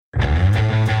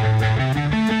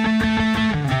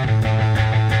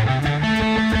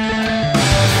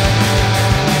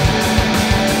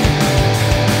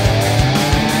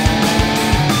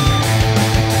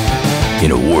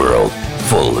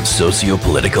of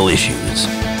socio-political issues,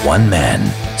 one man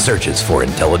searches for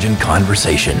intelligent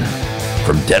conversation.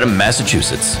 From Dedham,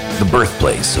 Massachusetts, the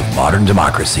birthplace of modern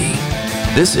democracy,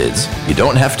 this is You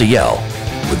Don't Have to Yell,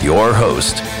 with your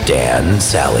host, Dan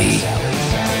Sally.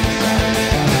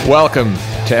 Welcome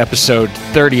to episode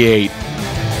 38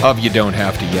 of You Don't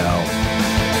Have to Yell.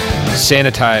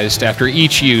 Sanitized after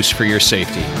each use for your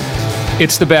safety.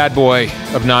 It's the bad boy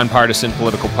of nonpartisan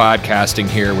political podcasting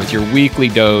here with your weekly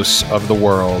dose of the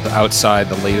world outside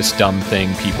the latest dumb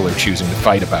thing people are choosing to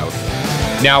fight about.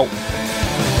 Now,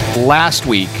 last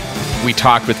week, we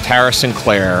talked with Tara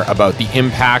Sinclair about the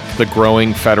impact the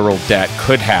growing federal debt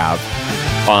could have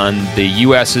on the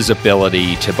U.S.'s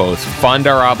ability to both fund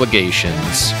our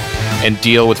obligations and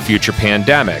deal with future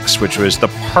pandemics, which was the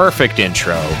perfect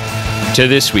intro to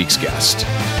this week's guest.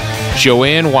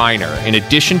 Joanne Weiner, in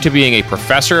addition to being a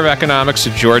professor of economics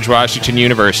at George Washington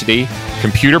University,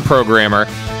 computer programmer,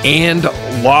 and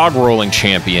log rolling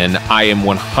champion, I am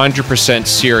 100%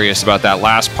 serious about that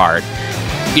last part,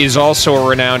 is also a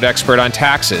renowned expert on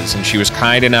taxes, and she was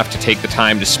kind enough to take the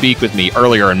time to speak with me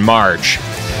earlier in March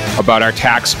about our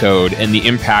tax code and the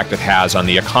impact it has on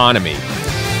the economy.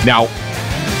 Now,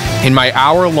 in my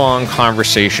hour-long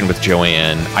conversation with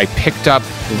Joanne, I picked up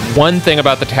one thing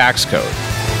about the tax code,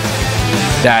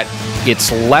 that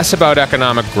it's less about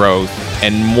economic growth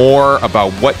and more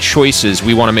about what choices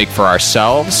we want to make for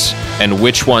ourselves and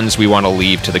which ones we want to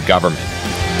leave to the government.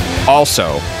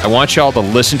 Also, I want y'all to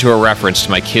listen to a reference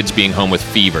to my kids being home with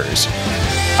fevers.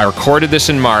 I recorded this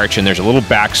in March, and there's a little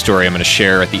backstory I'm going to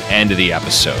share at the end of the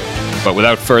episode. But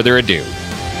without further ado,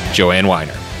 Joanne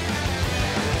Weiner.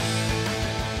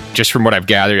 Just from what I've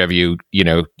gathered of you,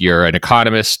 you're an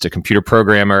economist, a computer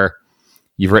programmer.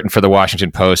 You've written for the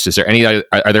Washington Post. Are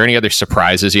there any other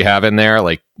surprises you have in there,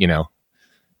 like,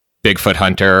 Bigfoot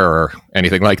hunter or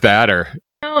anything like that? Or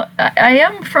I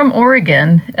am from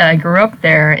Oregon. I grew up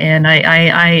there, and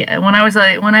I when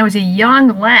I was a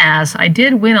young lass, I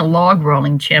did win a log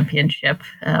rolling championship.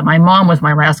 My mom was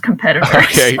my last competitor.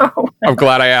 Okay, so. I'm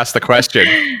glad I asked the question.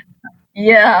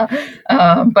 Yeah,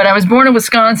 but I was born in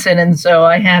Wisconsin, and so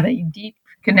I have a deep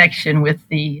connection with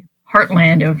the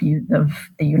heartland of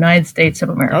the United States of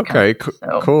America. Okay,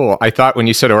 cool. I thought when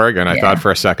you said Oregon, I thought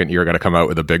for a second you were going to come out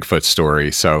with a Bigfoot story.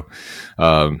 So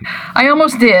I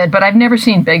almost did, but I've never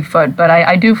seen Bigfoot, but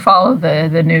I do follow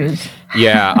the news.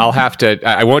 Yeah, I'll have to.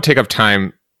 I won't take up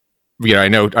time. I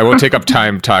know I won't take up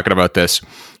time talking about this,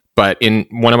 but in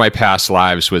one of my past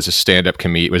lives was in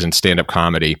stand-up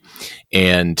comedy,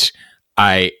 and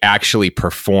I actually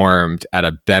performed at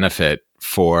a benefit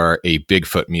for a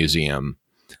Bigfoot museum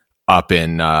up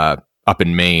in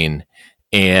Maine,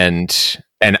 and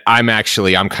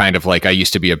I'm kind of like, I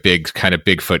used to be a big kind of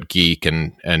Bigfoot geek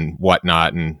and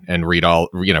whatnot, and read all,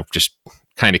 just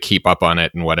kind of keep up on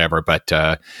it and whatever. But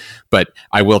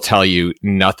I will tell you,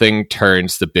 nothing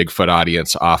turns the Bigfoot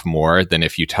audience off more than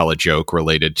if you tell a joke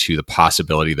related to the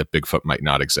possibility that Bigfoot might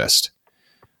not exist.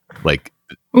 Like,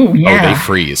 they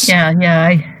freeze.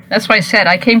 Yeah. That's why I said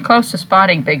I came close to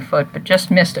spotting Bigfoot, but just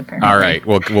missed apparently. All right.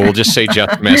 Well, we'll just say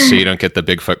just missed so you don't get the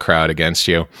Bigfoot crowd against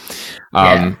you.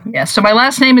 Yeah. So my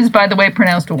last name is, by the way,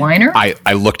 pronounced Weiner.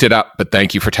 I looked it up, but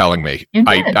thank you for telling me. You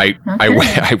did.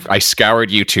 I scoured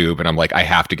YouTube, and I'm like, I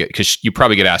have to because you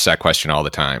probably get asked that question all the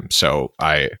time. So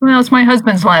Well, it's my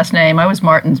husband's last name. I was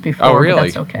Martin's before. Oh, really?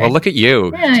 That's okay. Well, look at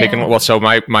you. Yeah. Well, so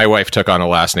my wife took on a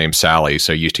last name Sally,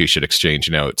 so you two should exchange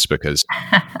notes because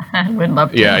I would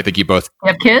love to. Yeah, I think you both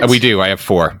have kids. We do. I have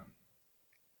 4.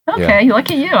 Okay,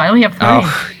 lucky you. I only have 3.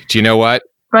 Oh, do you know what?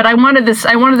 But I wanted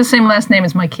the same last name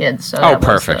as my kids. So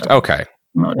perfect. Okay.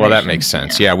 Well, that makes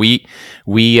sense. Yeah, we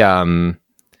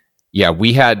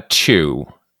had 2,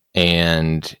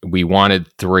 and we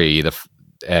wanted 3.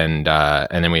 And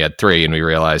then we had 3, and we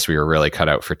realized we were really cut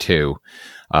out for 2.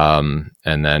 And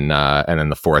then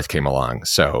the 4th came along.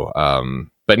 So,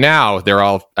 but now they're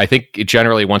all, I think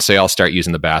generally once they all start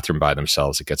using the bathroom by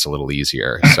themselves, it gets a little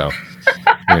easier. So,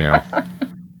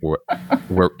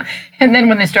 we're and then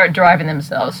when they start driving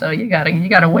themselves, so you got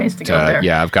a ways to go there.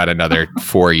 Yeah, I've got another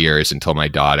 4 years until my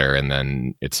daughter, and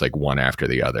then it's like one after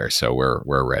the other. So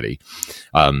we're ready.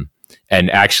 And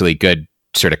actually, good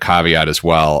sort of caveat as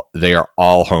well. They are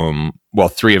all home. Well,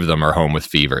 3 of them are home with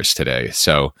fevers today.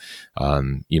 So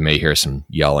you may hear some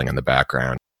yelling in the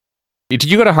background. Did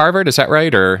you go to Harvard? Is that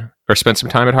right? Or spend some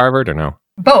time at Harvard or no?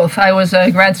 Both. I was a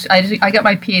grad. I got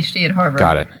my PhD at Harvard.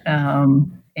 Got it.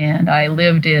 And I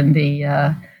lived in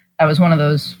I was one of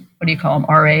those, what do you call them,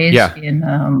 RAs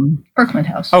in Kirkland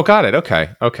House. Oh, got it. Okay.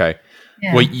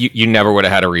 Yeah. Well, you never would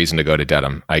have had a reason to go to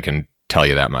Dedham. I can tell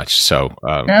you that much. So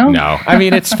No? no, I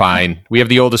mean, it's fine. We have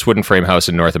the oldest wooden frame house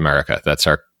in North America. That's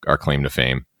our claim to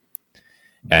fame.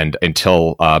 And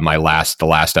until the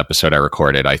last episode I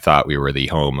recorded, I thought we were the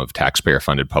home of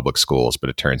taxpayer-funded public schools,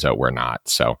 but it turns out we're not.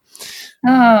 So,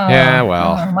 yeah,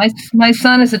 well, my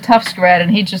son is a Tufts grad, and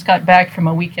he just got back from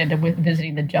a weekend of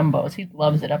visiting the Jumbos. He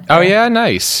loves it up there. Oh yeah,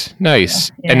 nice. Yeah.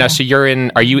 And now, so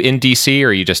are you in DC or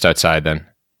are you just outside then?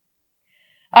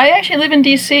 I actually live in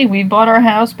DC. We bought our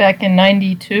house back in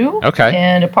 '92. Okay.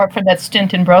 And apart from that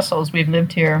stint in Brussels, we've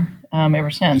lived here ever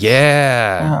since.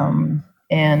 Yeah.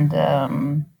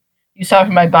 You saw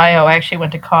from my bio, I actually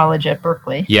went to college at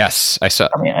Berkeley. Yes, I saw.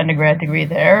 Got my undergrad degree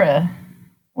there,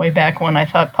 way back when I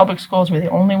thought public schools were the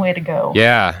only way to go.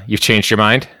 Yeah, you've changed your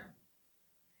mind?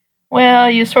 Well,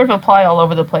 you sort of apply all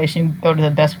over the place. You go to the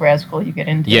best grad school you get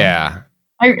into. Yeah.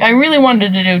 I really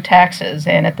wanted to do taxes,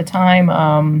 and at the time,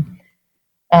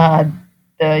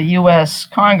 the U.S.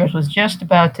 Congress was just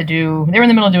about to do. They were in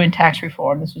the middle of doing tax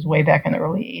reform. This was way back in the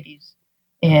early '80s.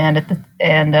 And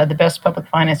the best public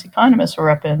finance economists were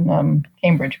up in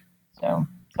Cambridge, so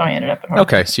I ended up at Harvard.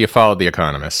 Okay, so you followed the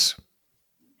economists.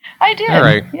 I did. All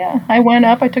right. Yeah, I went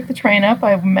up. I took the train up.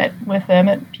 I met with them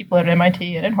at people at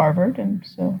MIT and at Harvard, and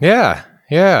so. Yeah.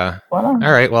 Voila.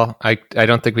 All right. Well, I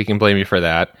don't think we can blame you for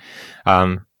that.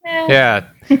 Yeah,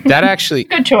 that actually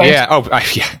good choice. Yeah. Oh,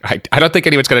 I don't think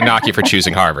anyone's going to knock you for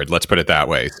choosing Harvard. Let's put it that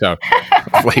way. So,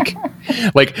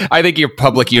 like, I think your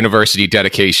public university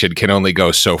dedication can only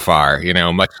go so far.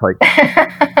 Much like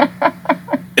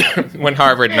when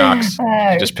Harvard knocks,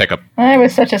 just pick up. I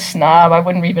was such a snob. I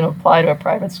wouldn't even apply to a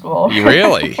private school. You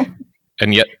really?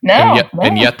 And yet, no.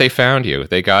 And yet they found you.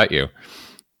 They got you.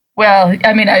 Well,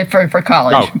 I mean, for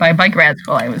college, by grad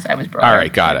school, I was brought. All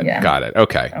right, got it, yeah. Got it.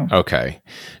 Okay.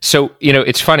 So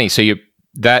it's funny. So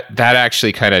that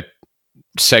actually kind of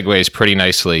segues pretty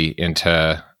nicely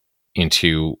into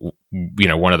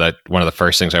one of the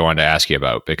first things I wanted to ask you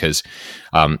about, because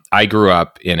I grew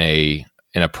up in a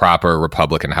proper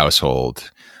Republican household.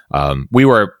 We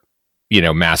were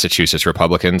Massachusetts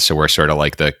Republicans, so we're sort of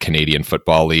like the Canadian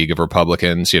Football League of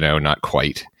Republicans. Not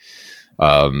quite.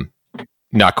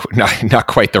 Not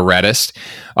quite the reddest,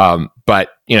 but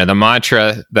the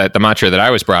mantra that I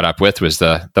was brought up with was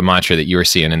the mantra that you were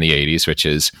seeing in the 80s, which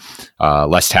is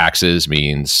less taxes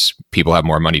means people have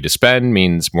more money to spend,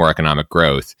 means more economic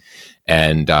growth,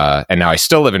 and now I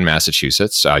still live in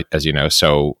Massachusetts, as you know,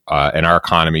 so and our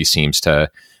economy seems to,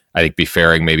 I think, be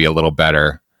faring maybe a little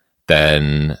better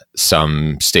than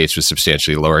some states with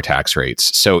substantially lower tax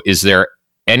rates. So, is there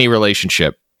any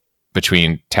relationship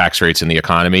between tax rates and the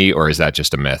economy, or is that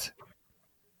just a myth?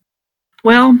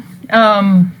 Well,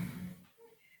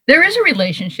 there is a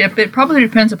relationship. It probably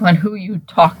depends upon who you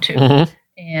talk to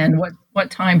and what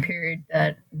time period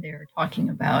that they're talking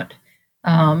about.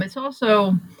 It's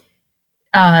also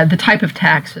the type of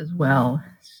tax as well.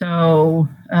 So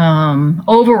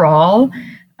overall,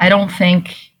 I don't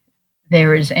think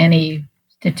there is any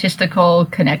statistical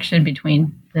connection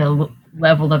between the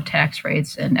level of tax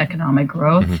rates and economic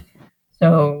growth.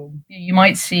 So you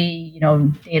might see,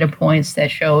 data points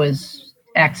that show as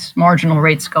tax marginal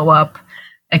rates go up,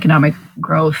 economic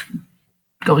growth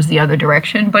goes the other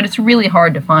direction. But it's really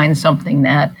hard to find something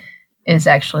that is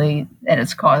actually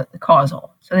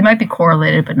causal. So they might be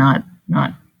correlated, but not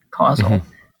causal.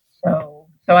 So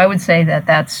I would say that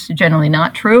that's generally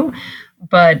not true.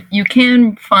 But you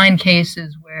can find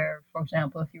cases where, for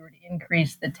example, if you were to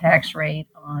increase the tax rate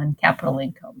on capital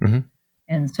income.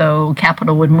 And so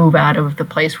capital would move out of the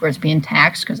place where it's being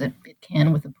taxed because it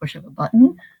can with the push of a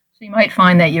button. So you might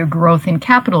find that your growth in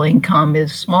capital income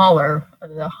is smaller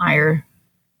the higher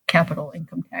capital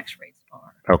income tax rates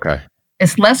are. Okay.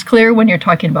 It's less clear when you're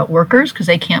talking about workers because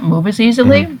they can't move as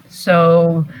easily.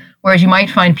 So whereas you might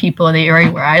find people in the area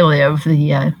where I live,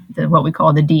 the what we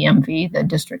call the DMV, the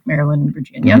District, Maryland, and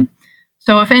Virginia.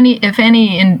 So if any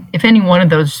one of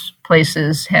those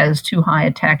places has too high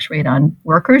a tax rate on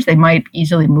workers, they might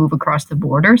easily move across the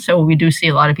border. So we do see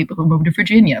a lot of people who move to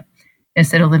Virginia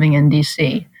instead of living in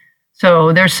DC.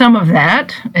 So there's some of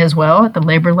that as well at the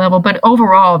labor level. But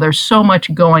overall, there's so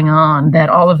much going on that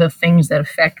all of the things that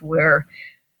affect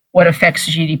what affects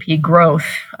GDP growth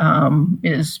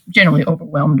is generally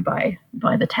overwhelmed by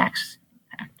the tax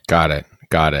impact.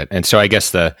 Got it. And so I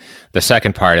guess the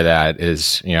second part of that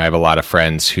is, I have a lot of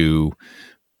friends who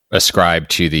ascribe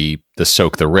to the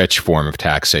soak the rich form of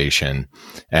taxation.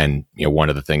 And, one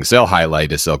of the things they'll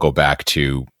highlight is they'll go back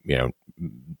to,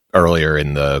 earlier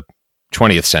in the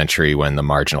 20th century when the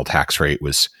marginal tax rate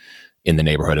was in the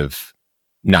neighborhood of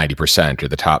 90% or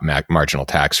the top marginal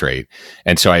tax rate.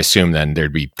 And so I assume then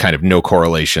there'd be kind of no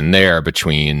correlation there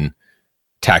between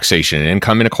taxation and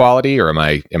income inequality, or am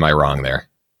I wrong there?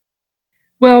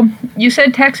 Well, you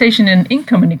said taxation and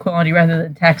income inequality rather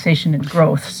than taxation and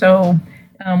growth. So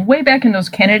way back in those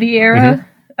Kennedy era,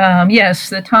 yes,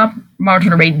 the top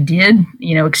marginal rate did,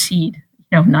 exceed,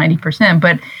 90%,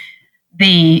 but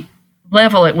the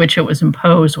level at which it was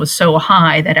imposed was so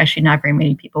high that actually not very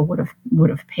many people would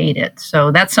have paid it.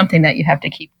 So that's something that you have to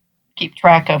keep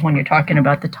track of when you're talking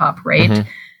about the top rate,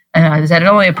 is that it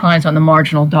only applies on the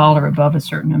marginal dollar above a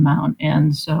certain amount.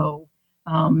 And so,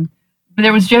 but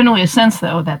there was generally a sense,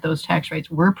 though, that those tax rates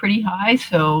were pretty high.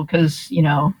 So, because,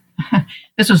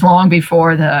 this was long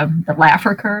before the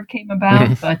Laffer curve came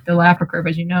about, but the Laffer curve,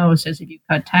 as you know, says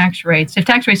if tax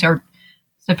rates are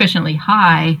sufficiently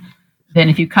high, then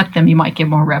if you cut them, you might get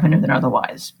more revenue than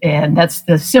otherwise. And that's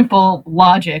the simple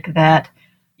logic that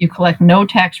you collect no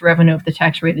tax revenue if the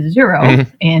tax rate is 0,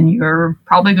 and you're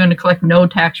probably going to collect no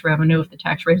tax revenue if the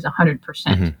tax rate is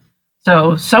 100%.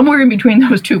 So somewhere in between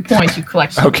those 2 points, you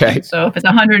collect something. Okay. So if it's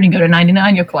 100 and you go to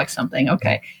 99, you'll collect something.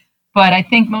 Okay. But I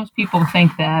think most people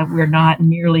think that we're not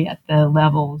nearly at the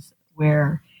levels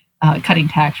where cutting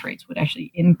tax rates would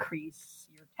actually increase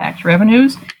your tax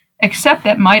revenues, except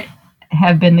that might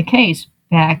have been the case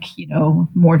back,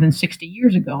 more than 60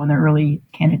 years ago in the early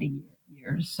Kennedy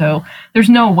years. So there's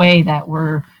no way that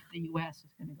the U.S.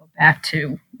 is going to go back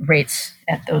to rates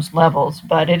at those levels.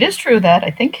 But it is true that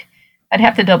I think I'd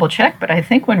have to double check, but I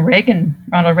think when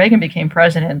Ronald Reagan became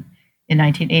president in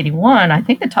 1981, I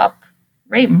think the top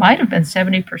rate might have been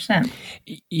 70%.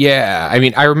 Yeah, I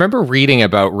mean, I remember reading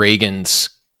about Reagan's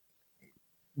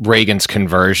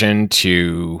conversion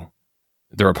to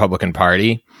the Republican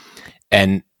Party,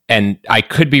 and I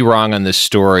could be wrong on this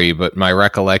story, but my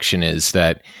recollection is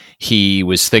that he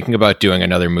was thinking about doing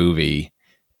another movie,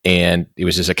 and it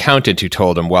was his accountant who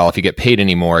told him, well, if you get paid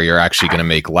anymore, you're actually going to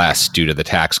make less due to the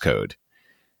tax code.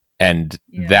 And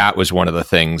that was one of the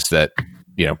things that,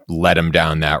 led him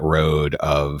down that road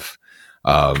of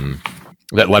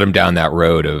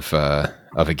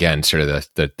again, sort of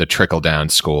the trickle down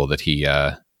school that he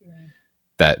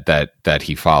that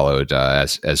he followed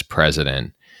as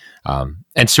president.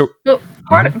 And so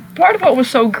part of what was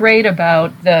so great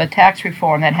about the tax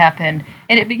reform that happened,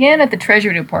 and it began at the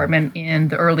Treasury Department in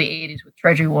the early 80s with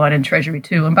Treasury 1 and Treasury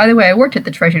 2. And by the way, I worked at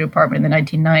the Treasury Department in the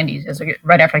 1990s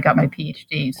right after I got my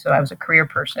PhD, so I was a career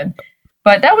person.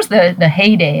 But that was the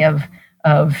heyday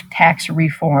of tax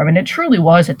reform, and it truly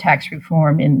was a tax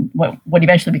reform in what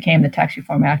eventually became the Tax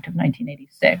Reform Act of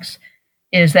 1986,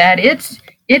 is that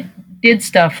it did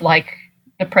stuff like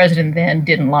the president then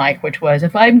didn't like, which was,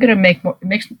 if I'm going to it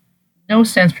makes no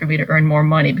sense for me to earn more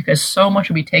money because so much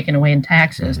will be taken away in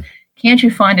taxes. Can't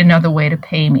you find another way to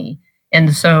pay me?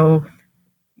 And so,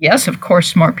 yes, of course,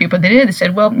 smart people did. They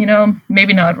said, well,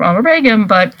 maybe not Ronald Reagan,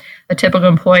 but a typical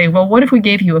employee. Well, what if we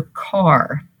gave you a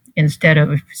car instead of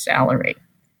a salary?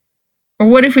 Or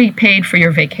what if we paid for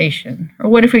your vacation? Or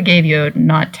what if we gave you a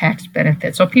not tax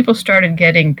benefit? So people started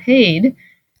getting paid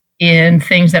in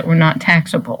things that were not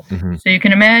taxable. So you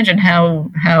can imagine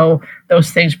how those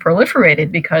things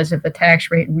proliferated, because if the tax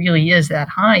rate really is that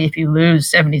high, if you lose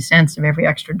 70 cents of every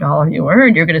extra dollar you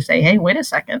earn, you're going to say, hey, wait a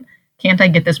second, can't I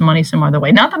get this money some other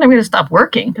way? Not that I'm going to stop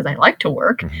working because I like to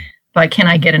work, but can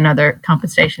I get another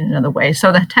compensation another way?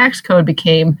 So the tax code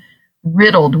became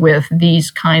riddled with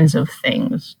these kinds of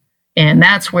things. And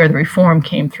that's where the reform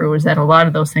came through, is that a lot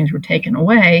of those things were taken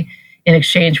away in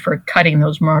exchange for cutting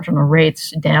those marginal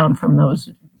rates down from those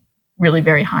really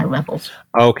very high levels.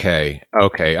 Okay,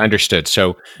 understood.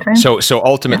 So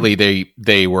ultimately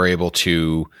they were able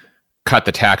to cut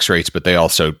the tax rates, but they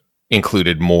also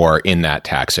included more in that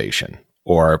taxation.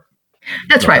 Or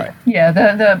that's right. Yeah,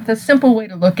 the simple way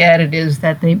to look at it is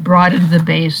that they broadened the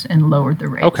base and lowered the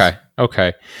rates.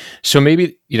 Okay. So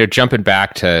maybe, jumping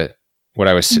back to what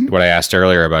I asked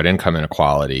earlier about income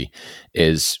inequality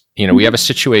is, we have a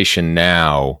situation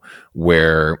now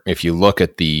where if you look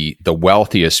at the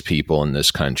wealthiest people in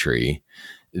this country,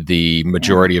 the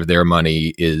majority of their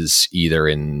money is either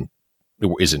in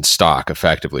stock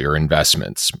effectively, or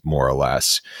investments, more or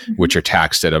less, which are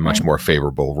taxed at a much more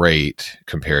favorable rate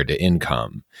compared to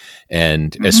income.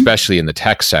 And especially in the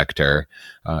tech sector,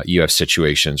 you have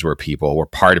situations where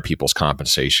part of people's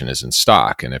compensation is in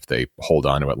stock. And if they hold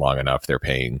on to it long enough, they're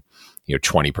paying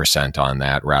 20% on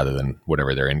that rather than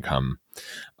whatever their income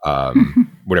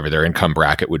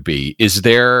bracket would be. Is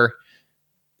there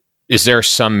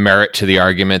some merit to the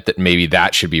argument that maybe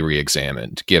that should be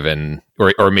reexamined, given,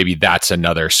 or maybe that's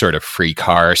another sort of free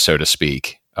car, so to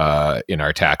speak, in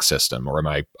our tax system? Or am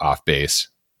I off base?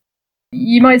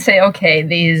 You might say, okay,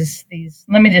 these.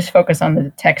 Let me just focus on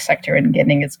the tech sector and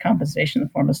getting its compensation in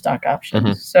the form of stock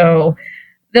options. So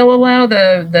they'll allow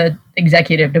the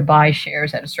executive to buy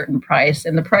shares at a certain price,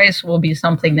 and the price will be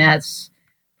something that's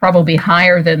probably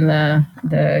higher than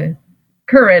the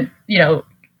current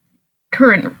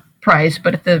price.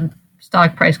 But if the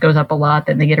stock price goes up a lot,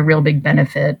 then they get a real big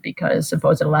benefit, because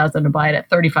suppose it allows them to buy it at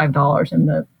 $35 and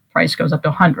the price goes up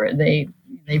to $100. They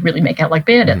really make out like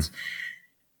bandits.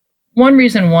 One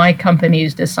reason why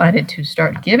companies decided to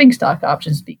start giving stock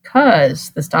options,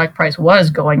 because the stock price was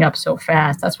going up so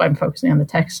fast. That's why I'm focusing on the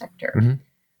tech sector.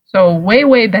 So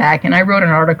way back, and I wrote an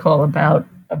article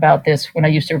about this when I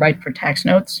used to write for Tax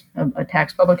Notes, a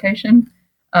tax publication,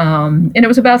 and it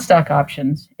was about stock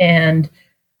options. And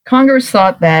Congress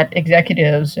thought that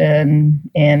executives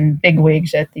and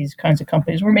bigwigs at these kinds of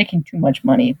companies were making too much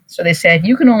money. So they said,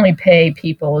 you can only pay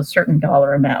people a certain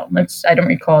dollar amount. I don't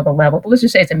recall the level, but let's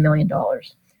just say it's $1 million.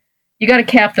 You got to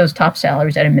cap those top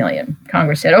salaries at $1 million.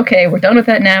 Congress said, okay, we're done with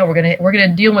that now. We're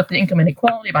gonna deal with the income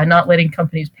inequality by not letting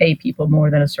companies pay people more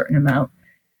than a certain amount.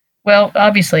 Well,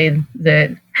 obviously,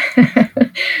 they're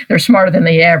smarter than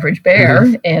the average bear,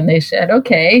 and they said,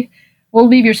 okay, we'll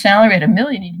leave your salary at $1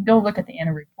 million. You can go look at the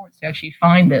annual reports to actually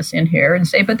find this in here and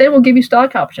say, but then we'll give you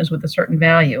stock options with a certain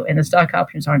value, and the stock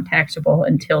options aren't taxable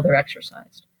until they're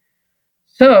exercised.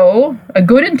 So a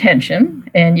good intention,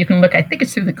 and you can look, I think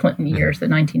it's through the Clinton years, the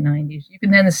 1990s. You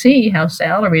can then see how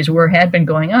salaries had been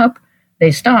going up.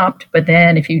 They stopped, but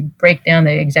then if you break down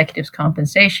the executive's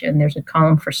compensation, there's a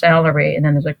column for salary, and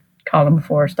then there's a column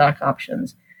for stock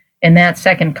options. And that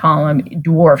second column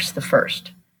dwarfs the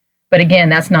first. But again,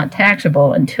 that's not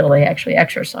taxable until they actually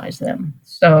exercise them.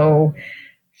 So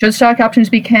should stock options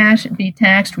be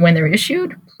taxed when they're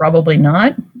issued? Probably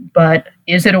not. But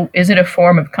is it a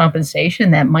form of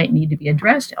compensation that might need to be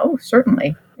addressed? Oh,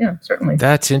 certainly. Yeah, certainly.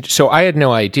 So I had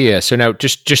no idea. So now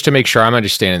just to make sure I'm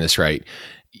understanding this right,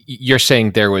 you're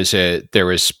saying there was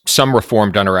some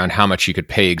reform done around how much you could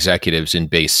pay executives in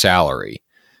base salary.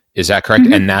 Is that correct?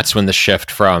 And that's when the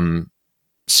shift from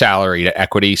salary to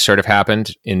equity sort of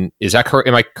happened. Is that correct?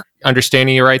 Am I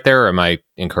understanding you right there, or am I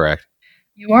incorrect?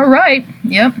 You are right.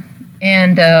 Yep.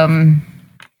 And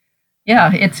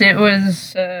it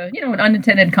was an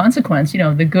unintended consequence.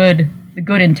 The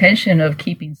good intention of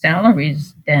keeping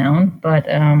salaries down, but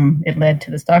it led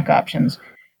to the stock options.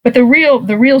 But the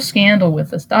real scandal with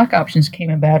the stock options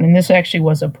came about, and this actually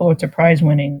was a Pulitzer Prize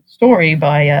winning story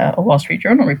by a Wall Street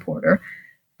Journal reporter,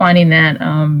 finding that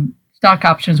stock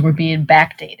options were being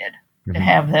backdated to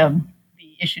have them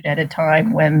be issued at a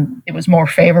time when it was more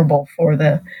favorable for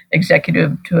the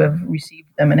executive to have received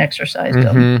them and exercised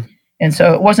them. And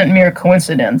so it wasn't mere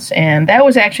coincidence. And that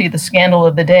was actually the scandal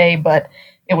of the day, but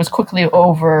it was quickly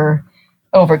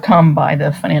overcome by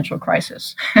the financial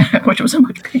crisis, which was a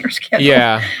much bigger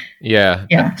scandal.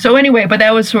 Yeah. So anyway, but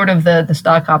that was sort of the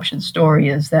stock option story,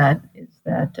 is that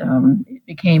it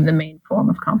became the main form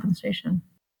of compensation.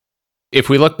 If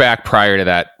we look back prior to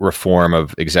that reform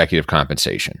of executive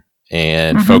compensation,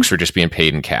 and folks were just being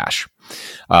paid in cash,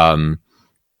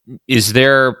 is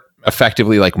there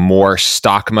effectively like more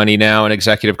stock money now in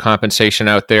executive compensation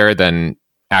out there than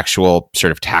actual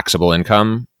sort of taxable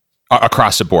income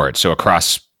across the board? So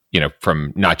across,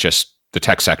 from not just the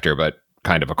tech sector, but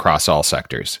kind of across all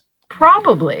sectors.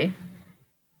 Probably.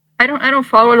 I don't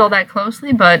follow it all that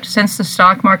closely, but since the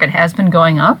stock market has been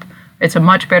going up, it's a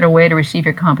much better way to receive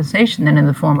your compensation than in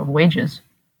the form of wages.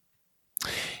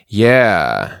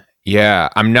 Yeah.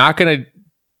 I'm not going to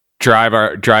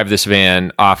drive this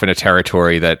van off in a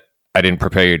territory that I didn't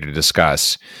prepare you to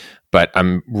discuss, but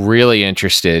I'm really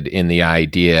interested in the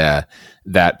idea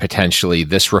that potentially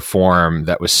this reform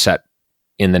that was set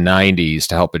in the 90s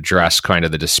to help address kind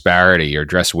of the disparity or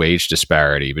address wage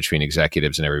disparity between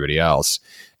executives and everybody else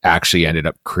actually ended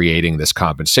up creating this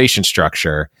compensation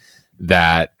structure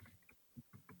that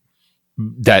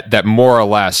more or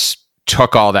less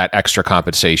took all that extra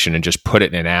compensation and just put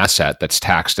it in an asset that's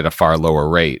taxed at a far lower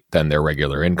rate than their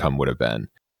regular income would have been.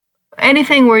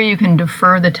 Anything where you can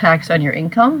defer the tax on your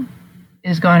income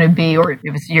is going to be, or if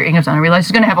it's your income's unrealized,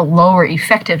 it's going to have a lower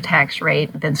effective tax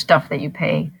rate than stuff that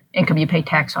income you pay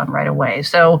tax on right away.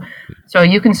 So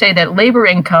you can say that labor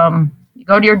income, you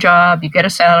go to your job, you get a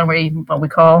salary, what we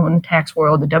call in the tax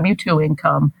world the W-2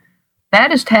 income,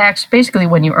 that is taxed basically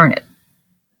when you earn it.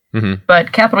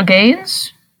 But capital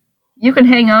gains, you can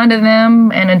hang on to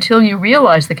them, and until you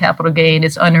realize the capital gain,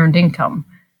 it's unearned income.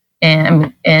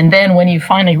 And then when you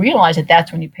finally realize it,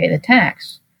 that's when you pay the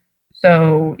tax.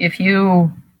 So if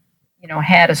you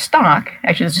had a stock,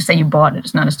 actually let's just say you bought it,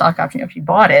 it's not a stock option, if you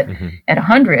bought it at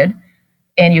 100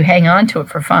 and you hang on to it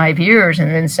for 5 years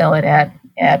and then sell it at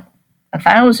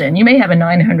 1,000, you may have a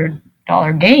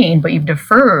 $900 gain, but you've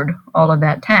deferred all of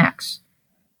that tax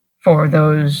for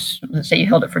those, let's say you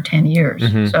held it for 10 years.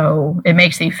 So it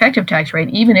makes the effective tax rate,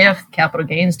 even if capital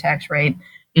gains tax rate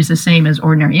is the same as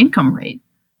ordinary income rate,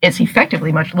 it's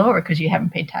effectively much lower because you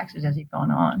haven't paid taxes as you've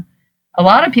gone on. A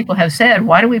lot of people have said,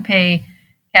 why do we pay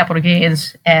capital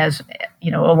gains as,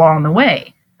 along the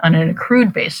way on an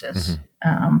accrued basis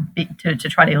to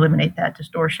try to eliminate that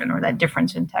distortion or that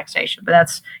difference in taxation? But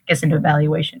that gets into a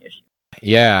valuation issue.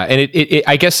 Yeah, and it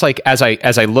I guess like as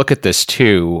I look at this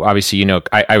too, obviously,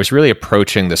 I was really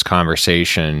approaching this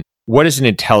conversation. What is an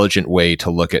intelligent way to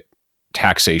look at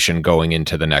taxation going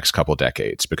into the next couple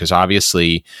decades? Because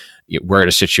obviously, we're at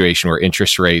a situation where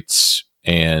interest rates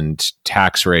and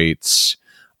tax rates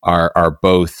are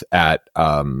both at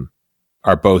a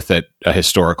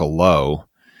historical low,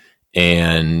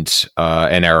 and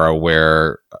an era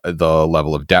where the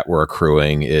level of debt we're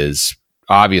accruing is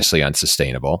obviously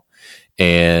unsustainable.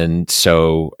 And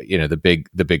so, the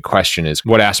big question is,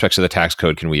 what aspects of the tax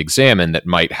code can we examine that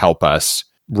might help us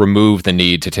remove the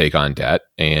need to take on debt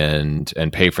and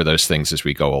pay for those things as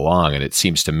we go along? And it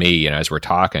seems to me, as we're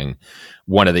talking,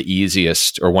 one of the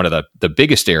easiest or one of the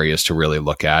biggest areas to really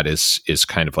look at is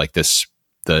kind of like this,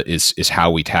 is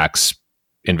how we tax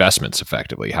investments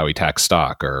effectively, how we tax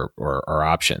stock or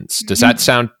options. Does that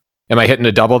sound, am I hitting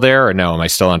a double there, or no? Am I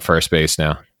still on first base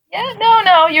now? Yeah,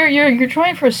 no, you're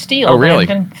trying for a steal. Oh, really? I'm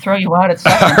going to throw you out at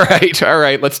second. All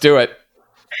right, let's do it.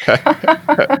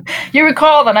 You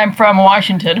recall that I'm from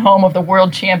Washington, home of the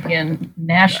world champion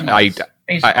nationals.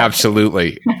 I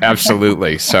absolutely.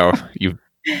 So you.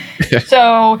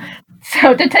 So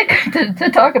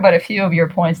to talk about a few of your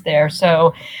points there.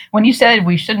 So when you said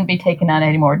we shouldn't be taking on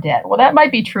any more debt, well, that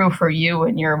might be true for you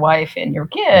and your wife and your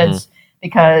kids.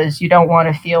 Because you don't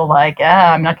want to feel like,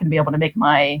 I'm not going to be able to make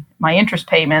my interest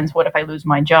payments. What if I lose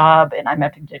my job and I'm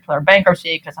have to declare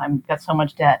bankruptcy because I've got so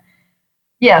much debt?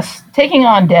 Yes, taking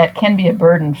on debt can be a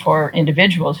burden for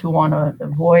individuals who want to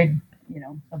avoid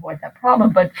that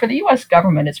problem. But for the U.S.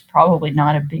 government, it's probably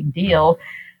not a big deal,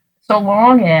 so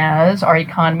long as our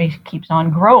economy keeps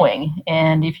on growing.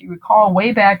 And if you recall,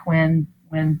 way back when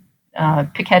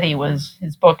Piketty was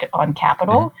his book on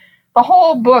capital. The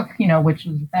whole book, which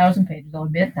was 1,000 pages, I'll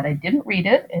admit that I didn't read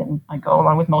it, and I go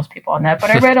along with most people on that, but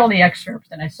I read all the excerpts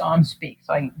and I saw him speak,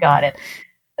 so I got it.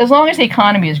 As long as the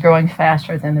economy is growing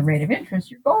faster than the rate of interest,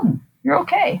 you're golden. You're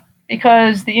okay.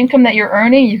 Because the income that you're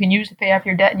earning, you can use to pay off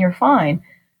your debt and you're fine.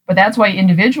 But that's why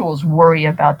individuals worry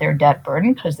about their debt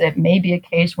burden, because that may be a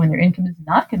case when their income is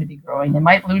not going to be growing. They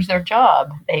might lose their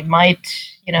job. They might,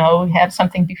 have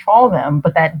something befall them,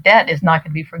 but that debt is not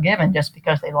going to be forgiven just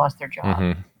because they lost their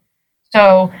job.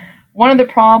 So one of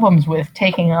the problems with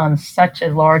taking on such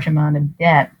a large amount of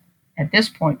debt at this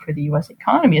point for the U.S.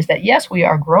 economy is that, yes, we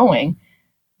are growing,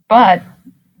 but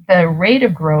the rate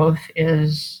of growth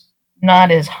is not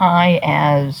as high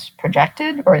as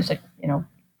projected or as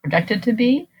projected to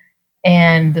be.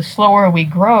 And the slower we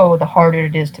grow, the harder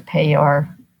it is to pay our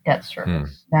debt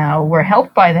service. Now, we're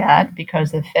helped by that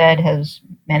because the Fed has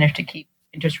managed to keep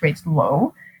interest rates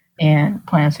low and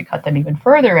plans to cut them even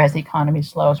further as the economy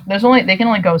slows. But they can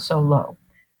only go so low.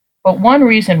 But one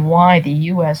reason why the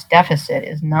U.S. deficit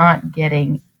is not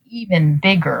getting even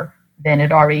bigger than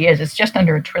it already is, it's just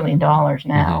under $1 trillion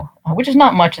now, which is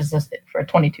not much as this for a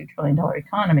 $22 trillion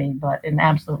economy, but in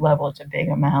absolute level, it's a big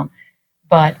amount.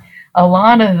 But a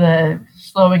lot of the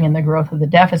slowing in the growth of the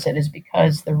deficit is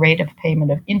because the rate of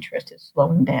payment of interest is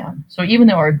slowing down. So even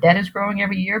though our debt is growing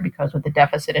every year because with the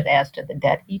deficit it adds to the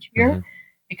debt each year,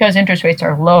 because interest rates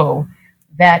are low,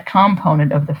 that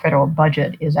component of the federal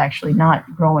budget is actually not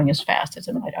growing as fast as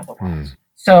it might otherwise.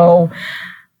 So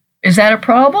is that a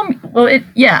problem? Well,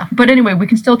 yeah. But anyway, we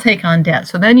can still take on debt.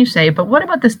 So then you say, but what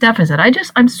about this deficit?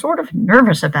 I'm sort of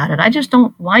nervous about it. I just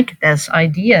don't like this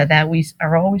idea that we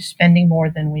are always spending more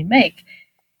than we make.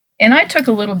 And I took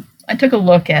a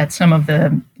look at some of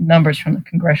the numbers from the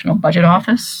Congressional Budget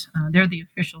Office. They're the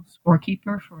official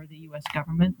scorekeeper for the U.S.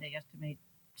 government. They estimate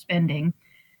spending,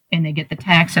 and they get the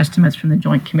tax estimates from the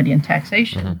Joint Committee on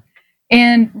Taxation.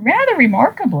 And rather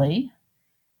remarkably,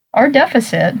 our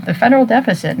deficit, the federal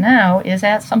deficit now, is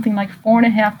at something like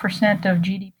 4.5% of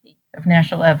GDP,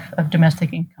 of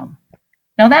domestic income.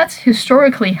 Now that's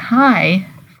historically high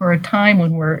for a time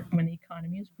when the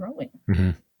economy is growing.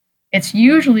 It's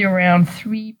usually around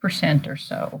 3% or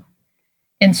so.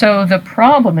 And so the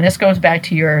problem, and this goes back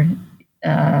to your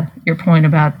point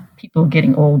about people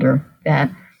getting older, that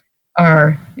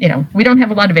are, we don't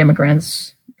have a lot of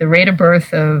immigrants. The rate of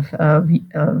birth of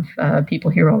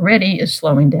people here already is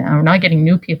slowing down. We're not getting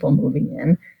new people moving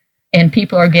in, and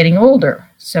people are getting older.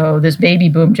 So this baby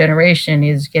boom generation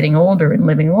is getting older and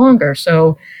living longer.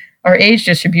 So our age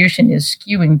distribution is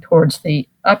skewing towards the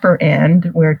upper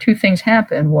end, where two things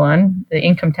happen. One, the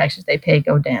income taxes they pay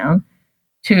go down.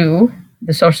 Two,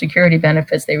 the Social Security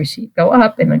benefits they receive go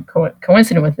up, and then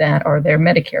coincident with that are their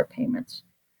Medicare payments.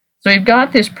 So we've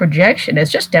got this projection.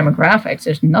 It's just demographics.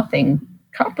 There's nothing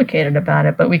complicated about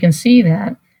it, but we can see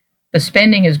that the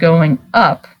spending is going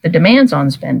up, the demands on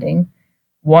spending,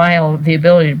 while the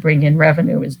ability to bring in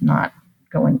revenue is not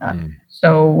going up.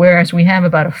 So whereas we have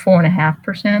about a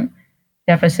 4.5%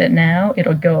 deficit now,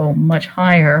 it'll go much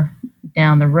higher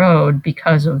down the road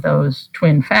because of those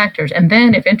twin factors. And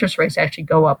then if interest rates actually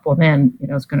go up, well, then,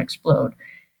 it's going to explode.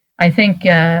 I think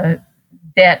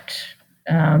debt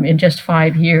in just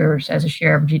 5 years as a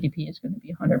share of GDP is going to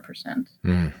be 100%,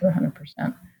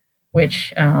 100%,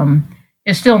 which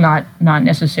is still not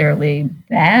necessarily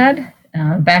bad.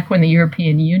 Back when the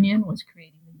European Union was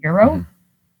creating the euro,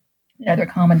 their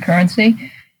common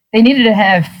currency, they needed to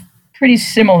have pretty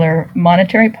similar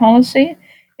monetary policy.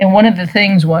 And one of the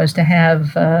things was to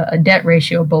have a debt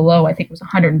ratio below, I think it was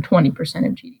 120%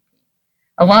 of GDP.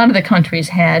 A lot of the countries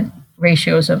had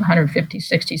ratios of 150,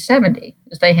 60, 70,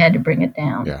 because they had to bring it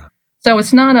down. Yeah. So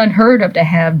it's not unheard of to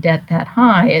have debt that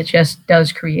high. It just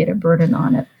does create a burden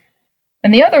on it.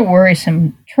 And the other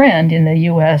worrisome trend in the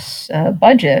U.S.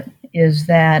 Budget is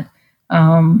that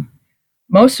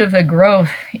most of the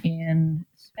growth in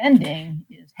spending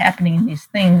is happening in these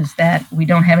things that we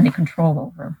don't have any control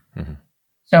over.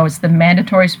 So it's the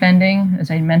mandatory spending, as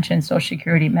I mentioned, Social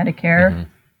Security, Medicare.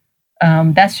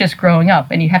 That's just growing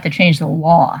up, and you have to change the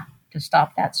law to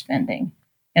stop that spending.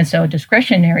 And so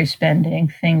discretionary spending,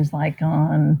 things like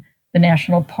on the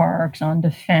national parks, on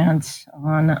defense,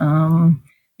 on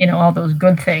all those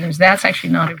good things, that's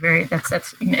actually not that's a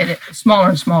smaller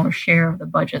and smaller share of the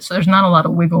budget. So there's not a lot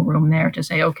of wiggle room there to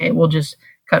say, okay, we'll just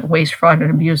cut waste, fraud,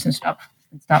 and abuse and stop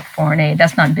foreign aid.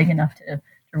 That's not big enough to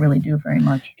really do very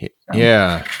much. So.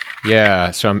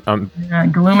 Yeah. So I'm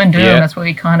gloom and doom. That's what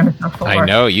economists are for. I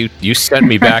know you sent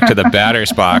me back to the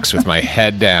batter's box with my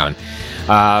head down.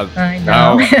 I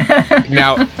know.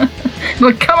 Now,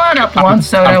 well, come on up, Juan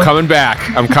Soto. I'm coming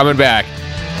back.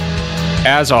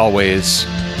 As always,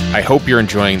 I hope you're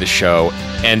enjoying the show.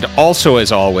 And also,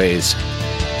 as always,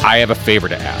 I have a favor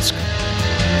to ask.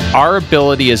 Our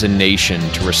ability as a nation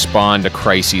to respond to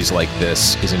crises like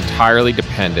this is entirely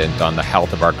dependent on the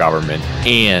health of our government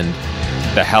and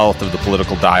the health of the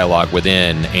political dialogue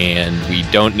within, and we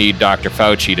don't need Dr.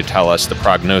 Fauci to tell us the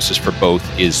prognosis for both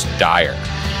is dire.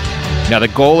 Now, the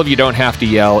goal of You Don't Have to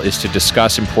Yell is to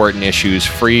discuss important issues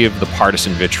free of the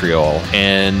partisan vitriol,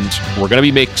 and we're going to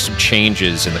be making some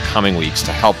changes in the coming weeks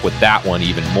to help with that one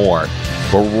even more.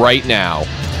 But right now,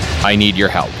 I need your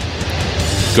help.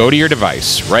 Go to your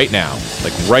device right now,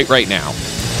 right now,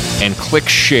 and click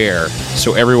share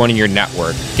so everyone in your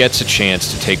network gets a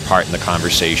chance to take part in the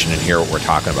conversation and hear what we're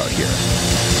talking about here.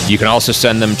 You can also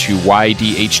send them to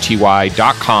ydhty.com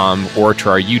or to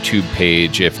our YouTube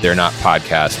page if they're not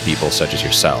podcast people such as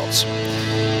yourselves.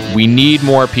 We need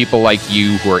more people like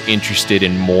you who are interested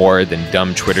in more than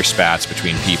dumb Twitter spats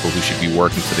between people who should be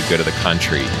working for the good of the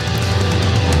country.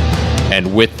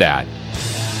 And with that,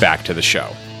 back to the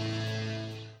show.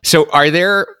 So are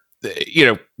there,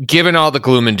 given all the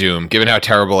gloom and doom, given how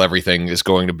terrible everything is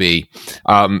going to be,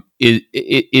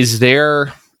 is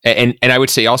there, and I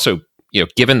would say also,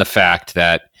 given the fact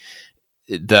that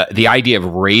the idea of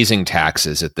raising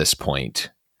taxes at this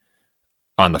point,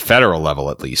 on the federal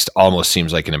level at least, almost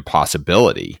seems like an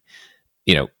impossibility.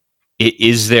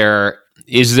 Is there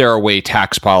a way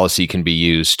tax policy can be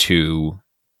used to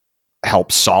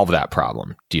help solve that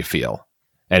problem, do you feel?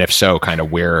 And if so, kind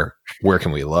of where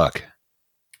can we look?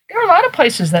 There are a lot of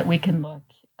places that we can look.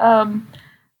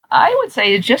 I would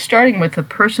say it's just starting with the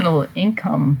personal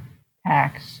income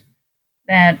tax,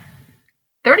 that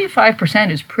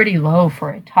 35% is pretty low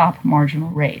for a top marginal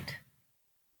rate.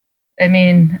 I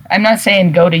mean, I'm not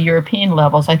saying go to European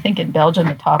levels. I think in Belgium,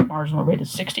 the top marginal rate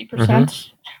is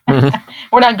 60%.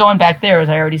 We're not going back there, as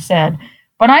I already said.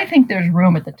 But I think there's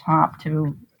room at the top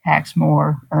to tax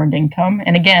more earned income.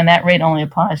 And again, that rate only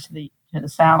applies to the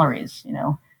salaries,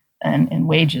 and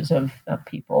wages of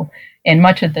people. And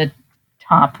much of the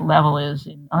top level is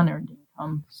in unearned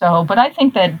income. So, but I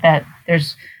think that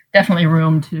there's definitely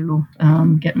room to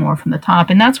get more from the top.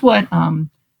 And that's what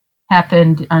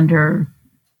happened under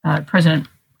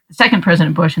second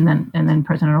President Bush and then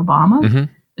President Obama,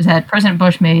 is that President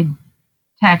Bush made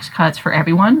tax cuts for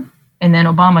everyone, and then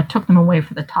Obama took them away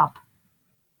for the top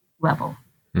level.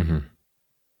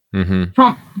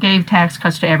 Trump gave tax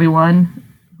cuts to everyone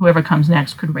whoever comes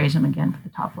next could raise them again for the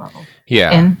top level.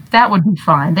 Yeah. And that would be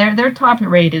fine. Their top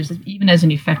rate is, even as an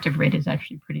effective rate, is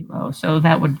actually pretty low. So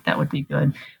that would be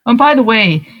good. And by the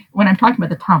way, when I'm talking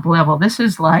about the top level, this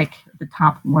is like the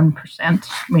top 1%.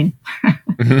 I mean,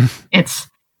 it's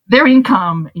their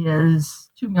income is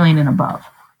 $2 million and above.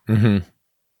 Mm-hmm.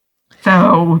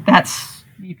 So that's,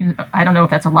 I don't know if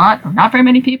that's a lot or not very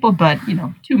many people, but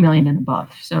 $2 million and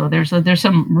above. So there's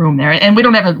some room there, and we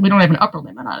don't have an upper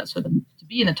limit on it. So to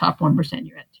be in the top 1%,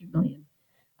 you're at $2 million.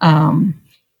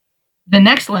 The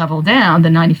next level down, the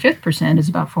 95th percent, is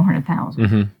about 400,000.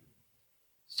 Mm-hmm.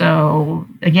 So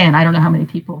again, I don't know how many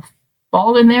people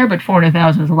fall in there, but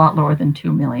 400,000 is a lot lower than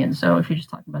 2 million. So if you're just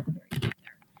talking about the very top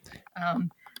there,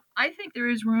 I think there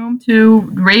is room to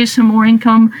raise some more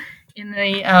income in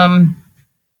the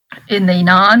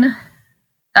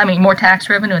more tax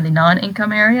revenue in the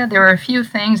non-income area. There are a few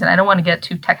things, and I don't want to get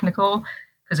too technical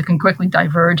because it can quickly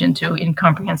diverge into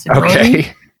incomprehensibility.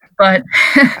 Okay.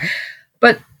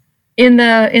 But in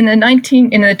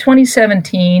the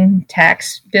 2017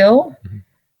 tax bill,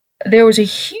 there was a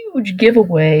huge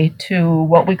giveaway to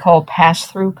what we call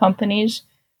pass-through companies.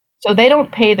 So they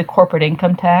don't pay the corporate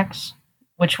income tax,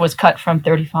 which was cut from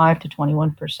 35 to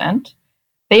 21%.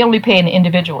 They only pay an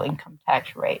individual income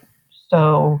tax rate.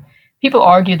 So people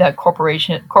argue that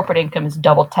corporate income is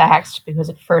double taxed because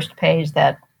it first pays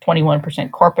that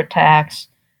 21% corporate tax,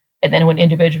 and then when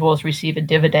individuals receive a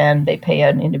dividend, they pay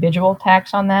an individual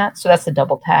tax on that. So that's the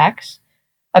double tax.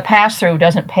 A pass-through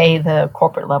doesn't pay the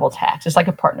corporate level tax. It's like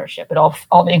a partnership.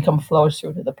 All the income flows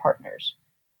through to the partners.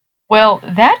 Well,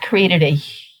 that created a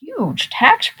huge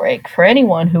tax break for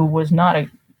anyone who was not in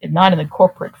the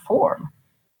corporate form.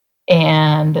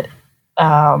 And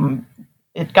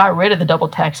it got rid of the double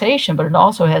taxation, but it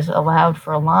also has allowed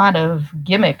for a lot of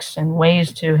gimmicks and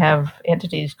ways to have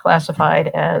entities classified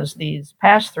as these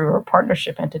pass-through or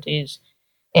partnership entities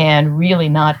and really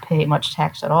not pay much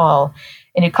tax at all.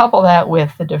 And you couple that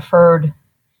with the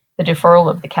deferral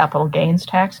of the capital gains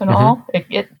tax and all,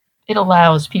 it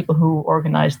allows people who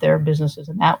organize their businesses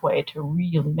in that way to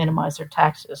really minimize their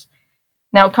taxes.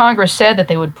 Now, Congress said that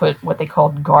they would put what they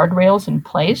called guardrails in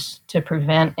place to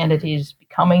prevent entities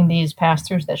becoming these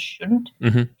pass-throughs that shouldn't.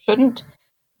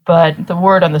 But the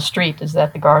word on the street is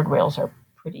that the guardrails are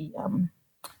pretty,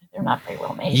 they're not very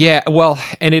well made. Yeah, well,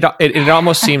 and it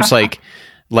almost seems like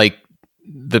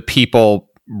the people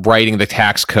writing the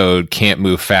tax code can't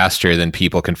move faster than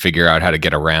people can figure out how to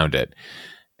get around it.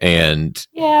 And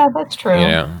yeah, that's true.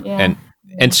 And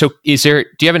so do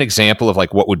you have an example of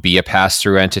like what would be a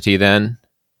pass-through entity then?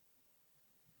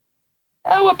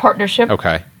 Oh, a partnership.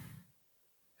 Okay.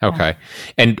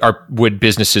 And would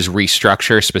businesses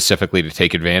restructure specifically to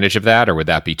take advantage of that, or would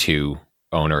that be too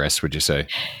onerous, would you say?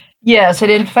 Yes, and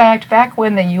in fact, back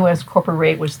when the U.S. corporate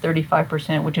rate was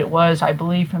 35%, which it was, I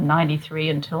believe, from 93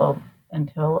 until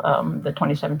the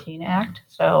 2017 Act.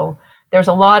 So there's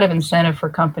a lot of incentive for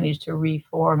companies to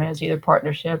reform as either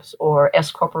partnerships or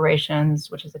S corporations,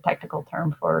 which is a technical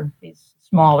term for these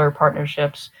smaller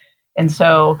partnerships. And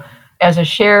so as a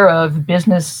share of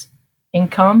business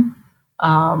income,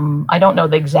 I don't know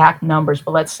the exact numbers, but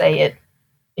let's say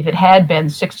if it had been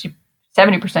 70%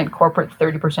 corporate,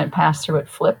 30% pass-through, it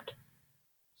flipped.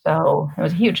 So it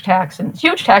was a huge tax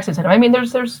incentive. I mean,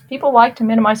 there's people like to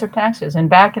minimize their taxes.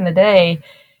 And back in the day,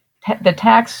 the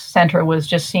tax center was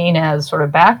just seen as sort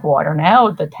of backwater. Now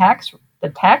the tax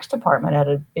department at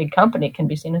a big company can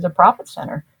be seen as a profit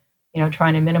center,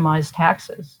 trying to minimize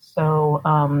taxes. So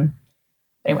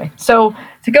anyway, so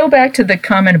to go back to the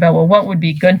comment about, well, what would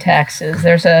be good taxes?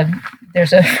 There's a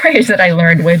phrase that I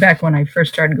learned way back when I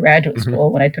first started graduate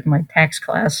school when I took my tax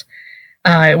class,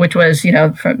 which was,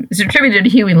 it's attributed to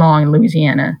Huey Long in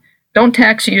Louisiana. Don't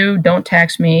tax you, don't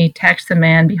tax me, tax the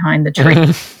man behind the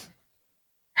tree.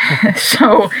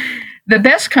 So the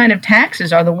best kind of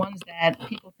taxes are the ones that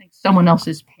people think someone else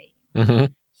is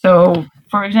paying. So,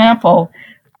 for example,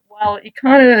 while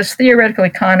theoretical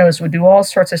economists would do all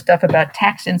sorts of stuff about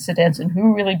tax incidents and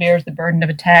who really bears the burden of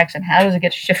a tax and how does it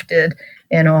get shifted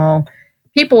and all,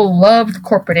 people love the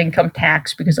corporate income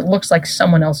tax because it looks like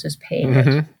someone else is paying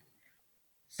it.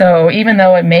 So even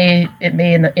though it may in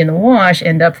the wash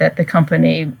end up that the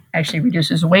company actually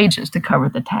reduces wages to cover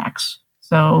the tax.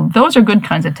 So those are good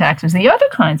kinds of taxes. The other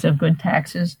kinds of good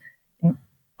taxes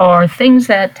are things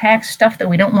that tax stuff that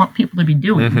we don't want people to be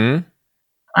doing.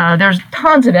 There's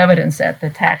tons of evidence that the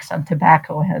tax on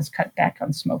tobacco has cut back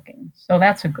on smoking. So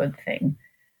that's a good thing.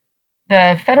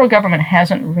 The federal government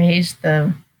hasn't raised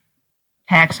the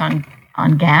tax on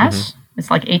gas.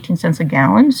 It's like 18 cents a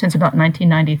gallon since about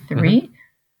 1993.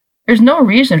 There's no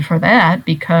reason for that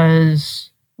because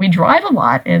we drive a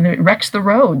lot and it wrecks the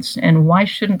roads. And why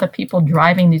shouldn't the people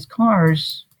driving these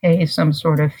cars pay some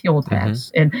sort of fuel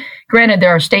tax? And granted,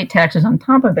 there are state taxes on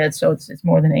top of it, so it's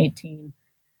more than 18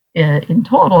 in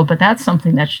total, but that's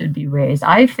something that should be raised.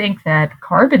 I think that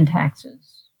carbon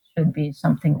taxes should be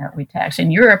something that we tax. In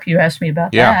Europe, you asked me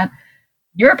about that.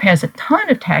 Europe has a ton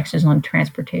of taxes on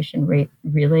transportation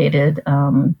related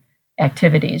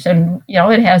activities. And,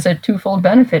 it has a twofold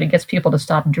benefit. It gets people to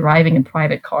stop driving in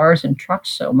private cars and trucks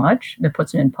so much. It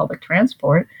puts it in public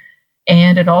transport.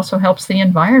 And it also helps the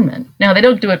environment. Now, they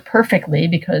don't do it perfectly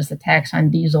because the tax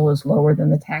on diesel is lower than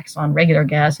the tax on regular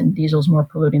gas, and diesel is more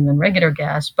polluting than regular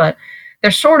gas. But they're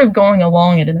sort of going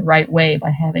along it in the right way by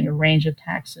having a range of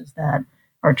taxes that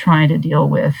are trying to deal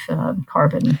with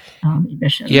carbon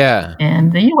emissions. Yeah.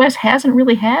 And the U.S. hasn't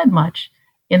really had much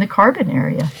in the carbon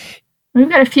area. We've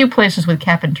got a few places with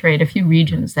cap and trade, a few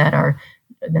regions that are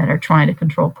trying to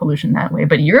control pollution that way.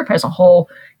 But Europe has a whole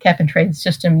cap and trade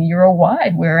system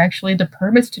Euro-wide where actually the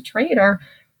permits to trade are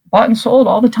bought and sold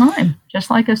all the time, just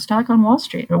like a stock on Wall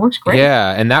Street. It works great.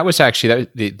 Yeah, and that was actually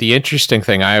the interesting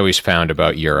thing I always found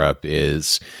about Europe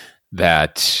is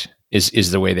that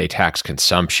is the way they tax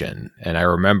consumption. And I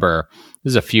remember,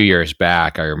 this is a few years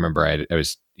back, I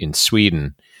was in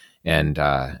Sweden and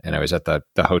I was at the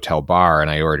hotel bar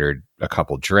and I ordered a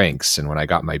couple drinks. And when I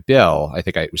got my bill, I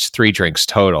think it was 3 drinks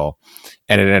total,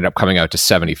 and it ended up coming out to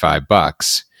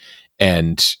 $75.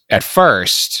 And at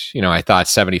first, I thought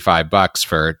 $75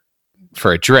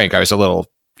 for a drink. I was a little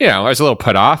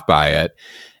put off by it.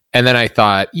 And then I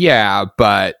thought, yeah,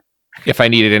 but if I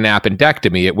needed an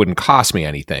appendectomy, it wouldn't cost me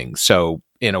anything. So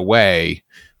in a way,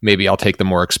 maybe I'll take the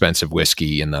more expensive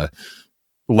whiskey and the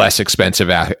less expensive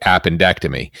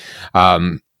appendectomy.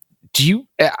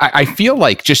 I feel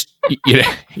like just,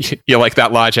 you like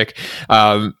that logic.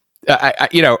 I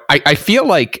feel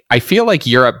like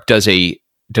Europe does a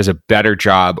better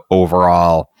job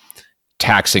overall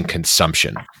taxing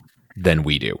consumption than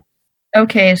we do.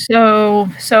 Okay.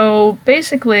 So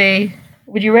basically,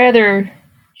 would you rather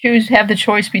have the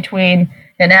choice between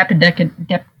an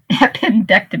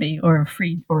appendectomy or a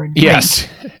drink? Yes.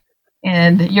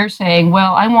 And you're saying,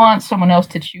 well, I want someone else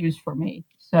to choose for me.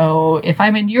 So if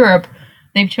I'm in Europe,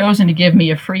 they've chosen to give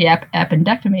me a free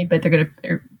appendectomy, but they're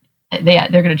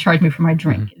going to charge me for my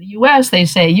drink. Mm-hmm. In the U.S., they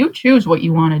say you choose what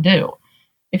you want to do.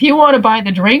 If you want to buy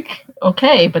the drink,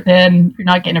 okay, but then you're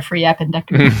not getting a free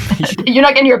appendectomy. You're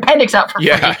not getting your appendix out for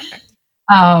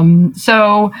free.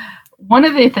 So one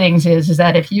of the things is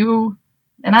that if you,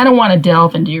 and I don't want to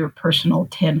delve into your personal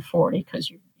 1040 because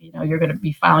you're going to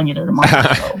be filing it in a month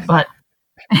or so, but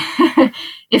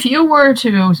if you were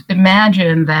to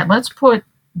imagine that, let's put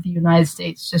the United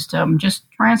States system, just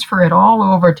transfer it all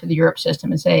over to the Europe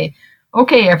system and say,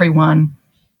 okay, everyone,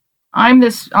 I'm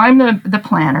the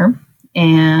planner,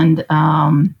 and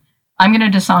I'm going to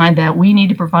decide that we need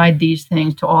to provide these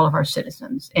things to all of our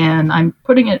citizens. And I'm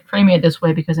framing it this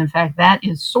way because, in fact, that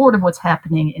is sort of what's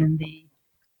happening in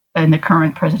the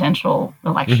current presidential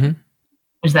election. Mm-hmm.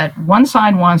 Is that one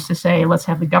side wants to say, let's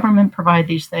have the government provide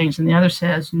these things, and the other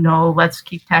says, no, let's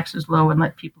keep taxes low and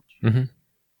let people choose. Mm-hmm.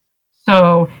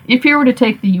 So if you were to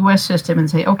take the U.S. system and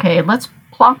say, okay, let's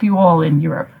plop you all in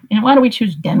Europe, and why don't we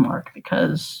choose Denmark?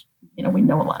 Because we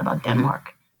know a lot about Denmark.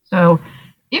 Mm-hmm. So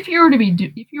if you were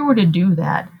to do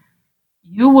that,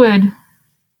 you would,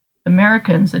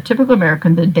 Americans, the typical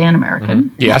American, the Dan American,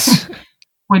 mm-hmm. Yes,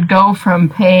 would go from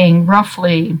paying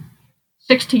roughly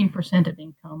 16% of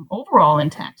income overall in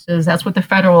taxes. That's what the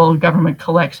federal government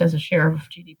collects as a share of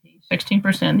GDP.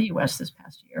 16% in the U.S. this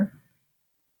past year.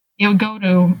 It would go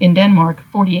to, in Denmark,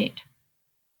 48.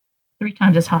 3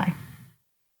 times as high.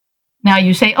 Now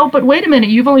you say, oh, but wait a minute,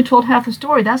 you've only told half the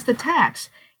story. That's the tax.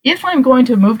 If I'm going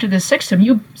to move to this system,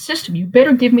 you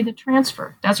better give me the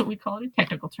transfer. That's what we call it in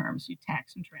technical terms. You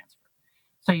tax and transfer.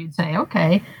 So you'd say,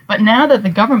 okay, but now that the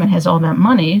government has all that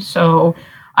money, so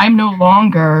I'm no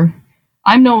longer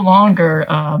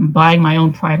buying my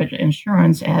own private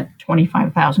insurance at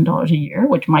 $25,000 a year,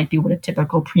 which might be what a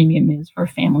typical premium is for a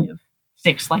family of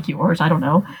 6 like yours. I don't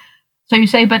know. So you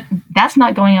say, but that's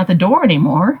not going out the door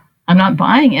anymore. I'm not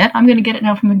buying it. I'm going to get it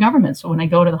now from the government. So when I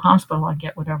go to the hospital, I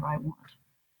get whatever I want.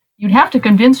 You'd have to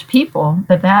convince people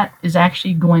that is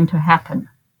actually going to happen.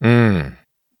 Mm.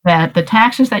 That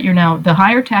the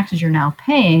higher taxes you're now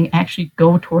paying actually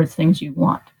go towards things you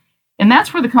want. And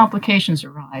that's where the complications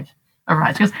arise.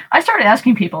 Because I started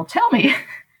asking people, tell me,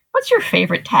 what's your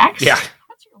favorite tax? Yeah.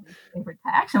 What's your least favorite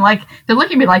tax? And they're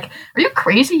looking at me like, are you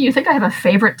crazy? You think I have a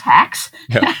favorite tax?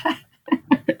 Yeah.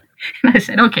 And I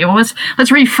said, okay, well, let's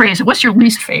rephrase it. What's your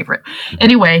least favorite?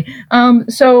 Anyway,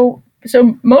 so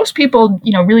so most people,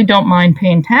 really don't mind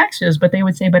paying taxes, but they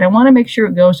would say, but I want to make sure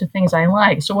it goes to things I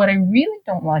like. So what I really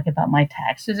don't like about my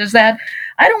taxes is that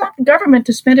I don't want the government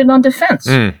to spend it on defense.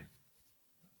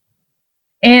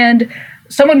 And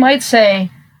someone might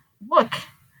say, look,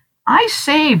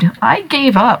 I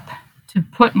gave up to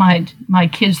put my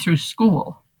kids through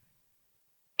school.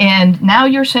 And now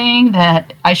you're saying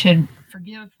that I should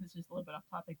forgive, this is a little bit off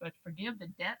topic, but forgive the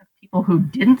debt of people who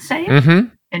didn't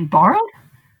save and borrowed?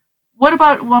 What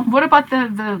about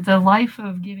the life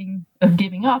of giving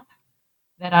up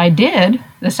that I did,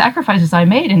 the sacrifices I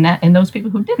made in those people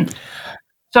who didn't?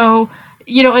 So,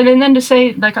 and then to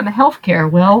say, like on the healthcare,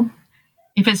 well,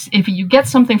 if you get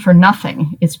something for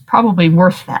nothing, it's probably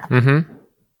worth that.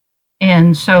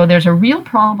 And so there's a real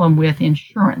problem with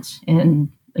insurance.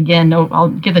 And again, I'll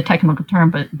give the technical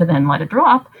term, but then let it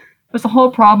drop. Because the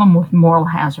whole problem with moral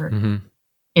hazard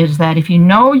is that if you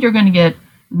know you're going to get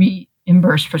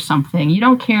reimbursed for something, you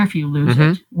don't care if you lose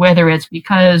it, whether it's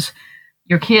because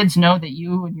your kids know that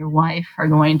you and your wife are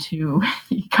going to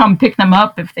come pick them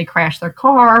up if they crash their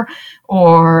car,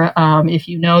 or if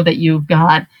you know that you've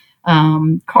got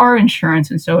car insurance,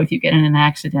 and so if you get in an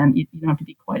accident, you don't have to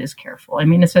be quite as careful. I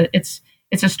mean, it's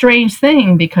a strange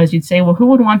thing, because you'd say, well, who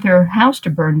would want their house to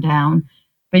burn down?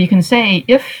 But you can say,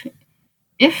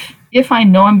 if I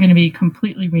know I'm going to be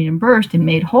completely reimbursed and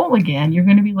made whole again, you're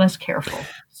going to be less careful.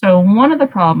 So one of the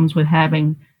problems with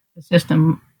having the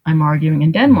system I'm arguing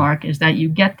in Denmark is that you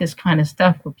get this kind of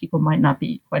stuff where people might not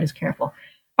be quite as careful.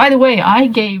 By the way, I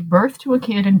gave birth to a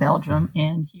kid in Belgium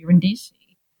and here in D.C.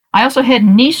 I also had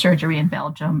knee surgery in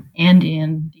Belgium and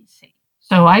in D.C.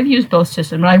 So I've used both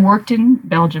systems. When I worked in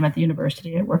Belgium at the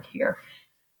university, I work here.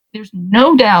 There's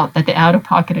no doubt that the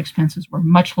out-of-pocket expenses were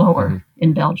much lower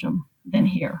in Belgium than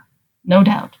here. No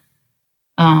doubt.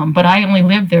 But I only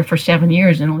lived there for 7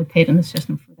 years and only paid in the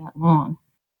system for that long.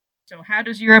 So how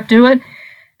does Europe do it?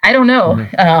 I don't know.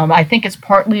 I think it's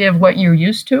partly of what you're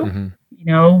used to.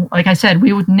 Like I said,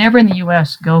 we would never in the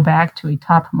U.S. go back to a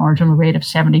top marginal rate of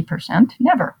 70%.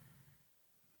 Never.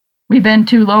 We've been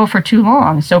too low for too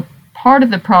long. So part of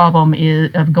the problem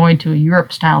of going to a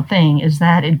Europe-style thing is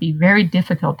that it'd be very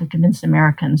difficult to convince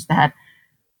Americans that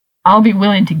I'll be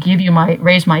willing to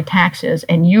raise my taxes,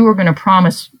 and you are going to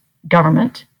promise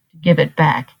government to give it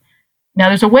back. Now,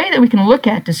 there's a way that we can look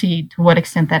at to see to what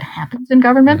extent that happens in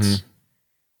governments.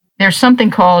 There's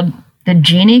something called the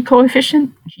Gini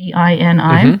coefficient,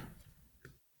 Gini,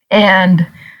 and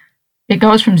it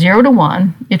goes from 0 to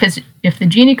 1. If the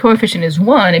Gini coefficient is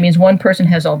 1, it means one person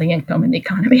has all the income in the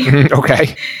economy.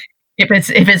 Okay. If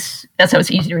it's that's how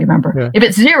it's easy to remember. Yeah. If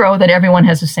it's 0, then everyone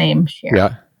has the same share.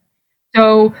 Yeah.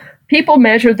 So people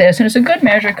measure this, and it's a good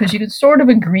measure because you can sort of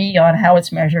agree on how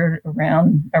it's measured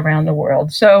around the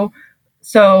world. So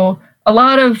a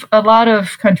lot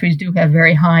of countries do have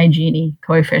very high Gini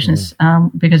coefficients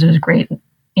because there's great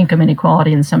income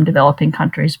inequality in some developing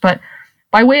countries. But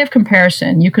by way of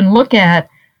comparison, you can look at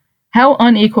how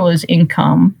unequal is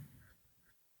income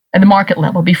at the market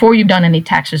level before you've done any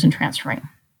taxes and transferring.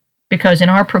 Because in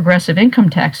our progressive income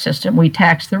tax system, we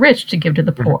tax the rich to give to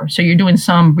the poor. So you're doing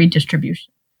some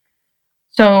redistribution.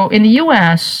 So in the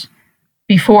U.S.,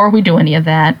 before we do any of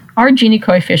that, our Gini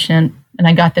coefficient, and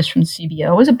I got this from the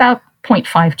CBO, is about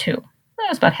 0.52.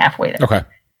 That's about halfway there. Okay.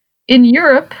 In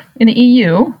Europe, in the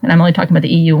EU, and I'm only talking about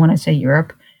the EU when I say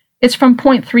Europe, it's from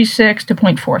 0.36 to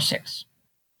 0.46.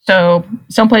 So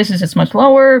some places it's much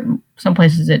lower, some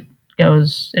places it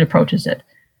approaches it.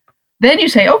 Then you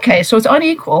say, okay, so it's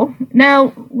unequal.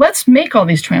 Now let's make all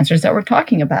these transfers that we're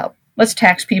talking about. Let's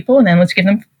tax people, and then let's give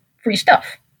them free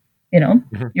stuff.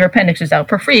 Your appendix is out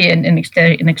for free, and in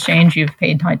exchange, you've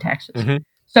paid high taxes.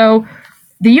 So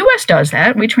the U.S. does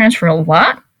that. We transfer a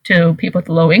lot to people at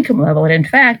the low income level. And in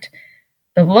fact,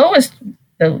 the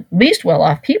least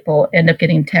well-off people end up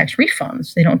getting tax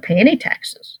refunds. They don't pay any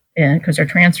taxes because their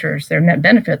transfers, their net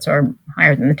benefits are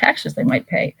higher than the taxes they might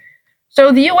pay.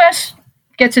 So the U.S.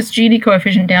 gets its Gini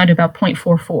coefficient down to about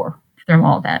 0.44 from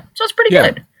all that. So it's pretty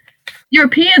good.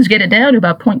 Europeans get it down to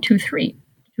about 0.23,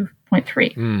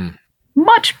 2.3.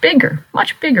 Much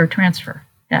bigger transfer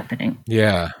happening.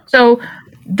 Yeah. So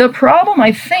the problem,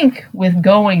 I think, with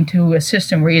going to a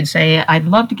system where you'd say, I'd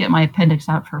love to get my appendix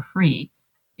out for free,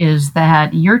 is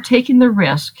that you're taking the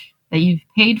risk that you've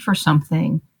paid for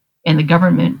something and the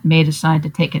government may decide to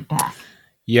take it back.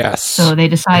 Yes. So they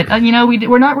decide,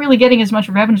 we're not really getting as much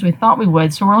revenue as we thought we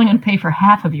would, so we're only going to pay for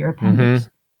half of your appendix.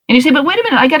 And you say, but wait a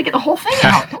minute, I got to get the whole thing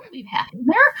out. Don't leave half in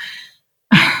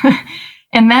there.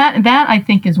 And that, I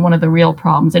think, is one of the real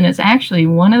problems. And it's actually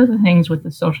one of the things with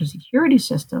the Social Security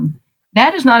system.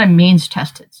 That is not a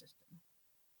means-tested system.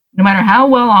 no matter how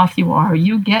well off you are,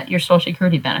 you get your Social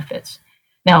Security benefits.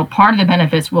 Now, part of the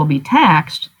benefits will be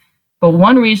taxed, but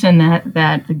one reason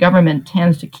that the government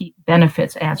tends to keep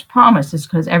benefits as promised is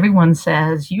because everyone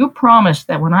says, you promised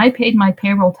that when I paid my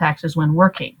payroll taxes when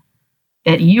working,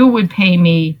 that you would pay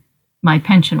me my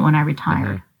pension when I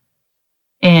retired. Mm-hmm.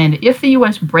 And if the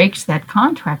U.S. breaks that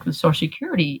contract with Social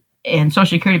Security and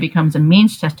Social Security becomes a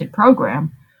means-tested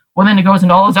program, well, then it goes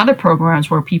into all those other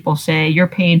programs where people say, you're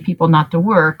paying people not to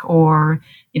work, or,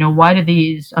 why do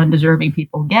these undeserving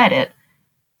people get it?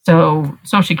 So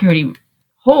Social Security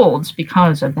holds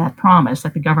because of that promise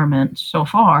that the government so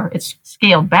far, it's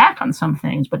scaled back on some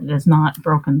things, but it has not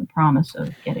broken the promise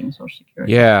of getting Social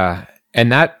Security. Yeah. And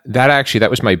that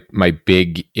was my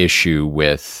big issue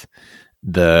with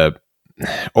the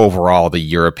overall, the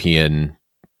European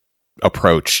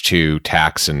approach to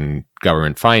tax and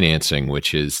government financing,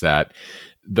 which is that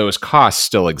those costs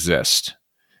still exist.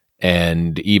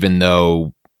 And even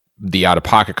though the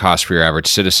out-of-pocket cost for your average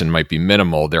citizen might be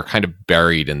minimal, they're kind of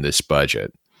buried in this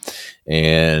budget.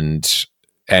 And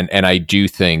I do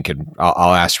think, and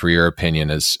I'll ask for your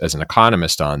opinion as an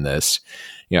economist on this,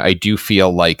 I do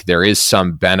feel like there is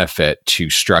some benefit to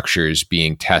structures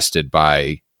being tested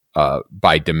by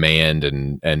demand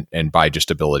and by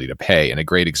just ability to pay. And a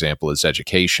great example is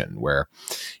education, where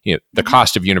the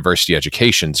cost of university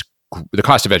the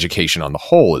cost of education on the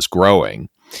whole is growing.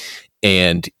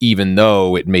 And even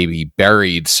though it may be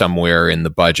buried somewhere in the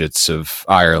budgets of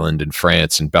Ireland and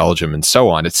France and Belgium and so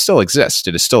on, it still exists.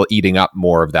 It is still eating up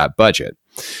more of that budget.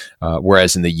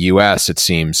 Whereas in the US, it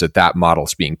seems that model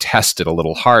is being tested a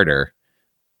little harder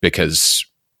because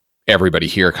everybody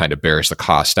here kind of bears the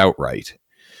cost outright.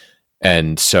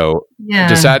 And so,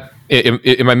 does that?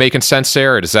 Am I making sense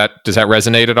there? Or does that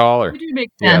resonate at all? Or you do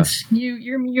make sense. Yeah.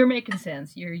 You're making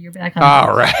sense. You're back on.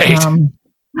 All right.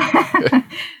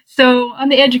 So on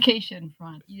the education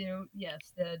front, yes,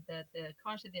 the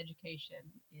cost of the education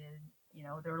is,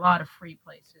 there are a lot of free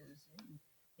places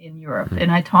in Europe, mm-hmm.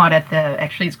 and I taught at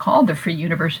it's called the Free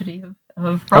University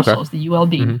of Brussels, the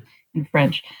ULB. Mm-hmm. In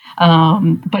French,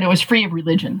 but it was free of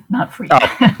religion, not free.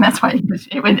 Oh. That's why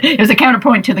it was a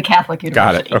counterpoint to the Catholic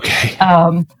University. Got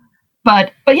it. Okay.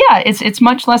 But yeah, it's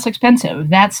much less expensive.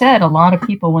 That said, a lot of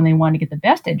people, when they want to get the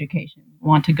best education,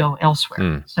 want to go elsewhere.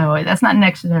 Mm. So that's not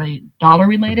necessarily dollar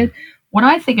related. Mm-hmm. What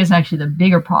I think is actually the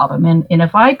bigger problem, and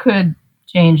if I could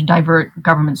divert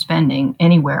government spending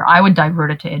anywhere, I would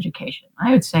divert it to education.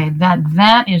 I would say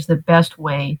that is the best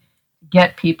way to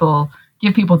give people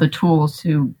the tools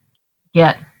to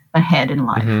get ahead in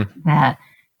life. Mm-hmm. That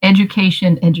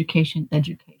education. And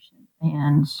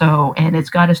it's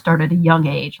got to start at a young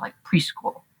age, like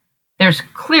preschool. There's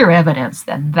clear evidence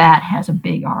that has a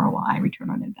big ROI, return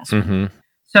on investment. Mm-hmm.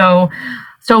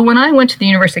 So when I went to the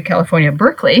University of California,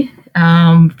 Berkeley,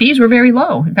 fees were very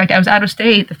low. In fact, I was out of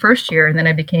state the first year, and then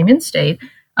I became in-state.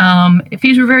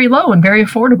 Fees were very low and very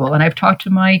affordable. And I've talked to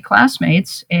my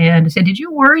classmates and said, did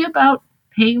you worry about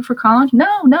paying for college?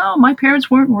 No, my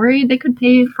parents weren't worried. They could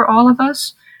pay for all of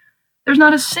us. There's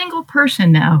not a single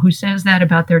person now who says that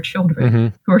about their children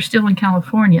mm-hmm. who are still in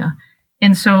California.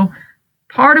 And so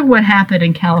part of what happened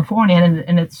in California,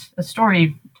 and it's a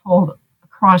story told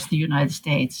across the United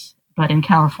States, but in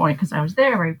California, because I was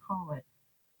there, I recall it,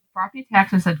 property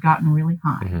taxes had gotten really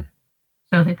high. Mm-hmm.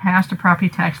 So they passed a property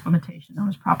tax limitation known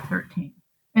as Prop 13.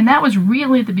 And that was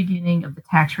really the beginning of the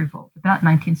tax revolt, about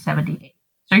 1978.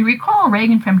 So you recall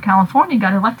Reagan from California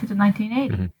got elected in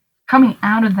 1980, mm-hmm. coming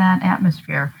out of that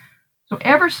atmosphere. So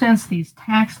ever since these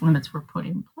tax limits were put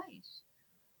in place,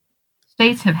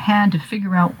 states have had to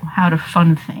figure out how to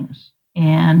fund things.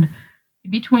 And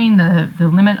between the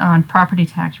limit on property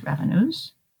tax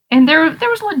revenues, and there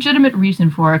was a legitimate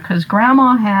reason for it, because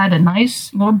Grandma had a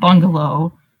nice little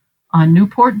bungalow on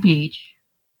Newport Beach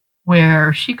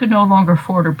where she could no longer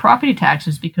afford her property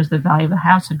taxes because the value of the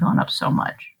house had gone up so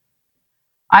much.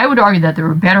 I would argue that there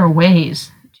were better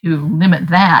ways to limit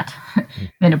that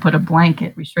than to put a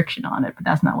blanket restriction on it, but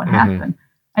that's not what mm-hmm. happened.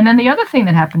 And then the other thing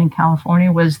that happened in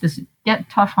California was this get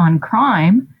tough on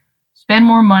crime, spend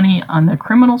more money on the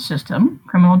criminal system,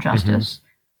 criminal justice,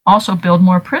 mm-hmm. also build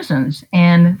more prisons.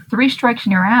 And 3 strikes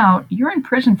and you're out, you're in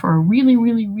prison for a really,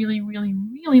 really, really, really,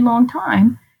 really long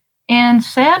time. And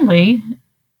sadly,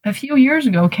 a few years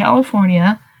ago,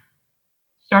 California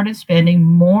started spending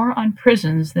more on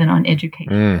prisons than on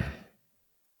education. Mm.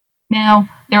 Now,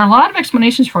 there are a lot of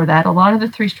explanations for that. A lot of the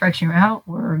 3 strikes you're out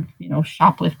were,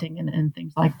 shoplifting and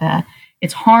things like that.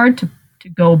 It's hard to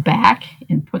go back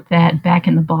and put that back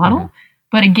in the bottle. Mm-hmm.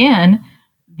 But again,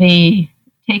 the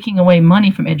taking away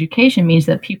money from education means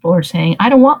that people are saying, I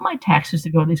don't want my taxes to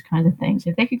go to these kinds of things.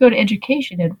 If they could go to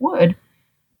education, it would.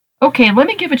 okay, let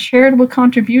me give a charitable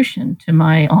contribution to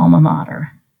my alma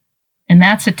mater. And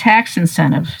that's a tax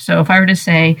incentive. So if I were to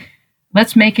say,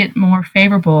 let's make it more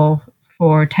favorable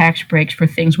for tax breaks for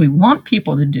things we want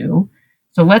people to do.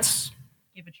 So let's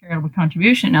give a charitable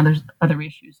contribution. Now, there's other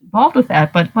issues involved with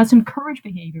that, but let's encourage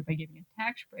behavior by giving a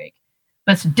tax break.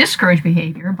 Let's discourage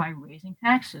behavior by raising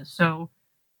taxes. So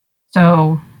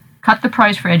cut the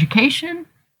price for education,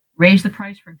 raise the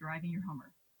price for driving your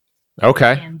Hummer.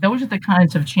 Okay. And those are the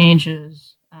kinds of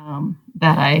changes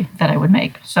that I would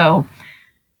make. So,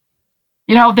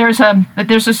 there's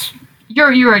this.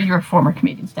 You're a former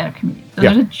comedian, stand-up comedian. So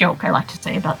There's a joke I like to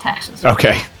say about taxes.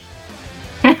 Okay.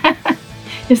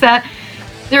 Is that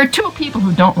there are two people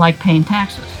who don't like paying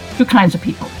taxes. Two kinds of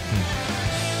people: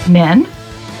 men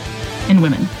and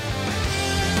women.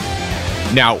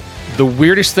 Now, the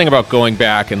weirdest thing about going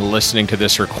back and listening to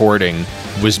this recording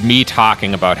was me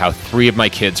talking about how 3 of my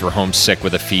kids were homesick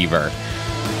with a fever.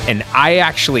 And I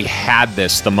actually had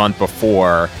this the month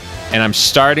before, and I'm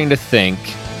starting to think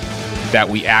that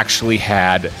we actually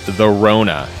had the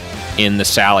Rona in the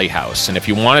Sally house. And if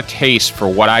you want a taste for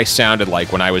what I sounded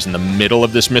like when I was in the middle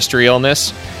of this mystery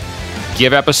illness,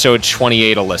 give episode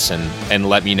 28 a listen and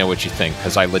let me know what you think,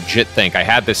 because I legit think I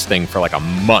had this thing for like a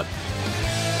month.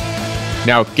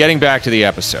 Now, getting back to the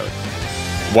episode.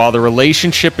 While the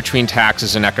relationship between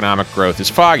taxes and economic growth is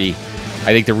foggy,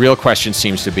 I think the real question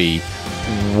seems to be,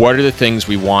 what are the things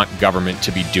we want government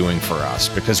to be doing for us?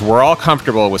 Because we're all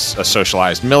comfortable with a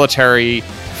socialized military,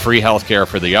 free healthcare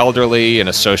for the elderly, and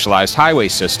a socialized highway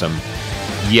system.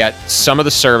 Yet some of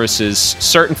the services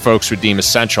certain folks would deem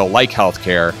essential, like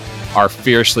healthcare, are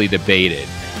fiercely debated.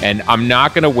 And I'm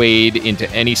not going to wade into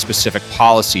any specific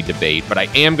policy debate, but I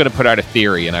am going to put out a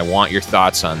theory, and I want your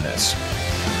thoughts on this.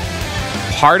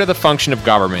 Part of the function of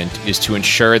government is to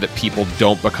ensure that people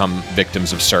don't become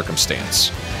victims of circumstance,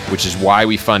 which is why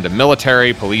we fund a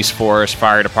military, police force,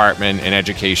 fire department, and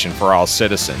education for all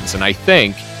citizens. And I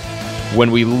think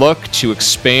when we look to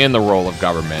expand the role of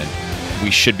government, we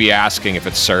should be asking if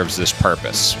it serves this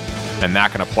purpose. And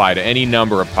that can apply to any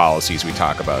number of policies we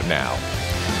talk about now.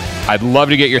 I'd love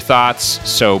to get your thoughts,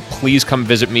 so please come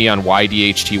visit me on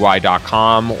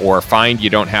ydhty.com or find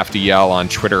You Don't Have to Yell on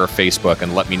Twitter or Facebook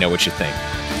and let me know what you think.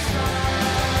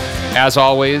 As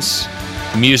always,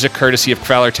 music courtesy of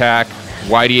Quellertac.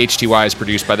 YDHTY is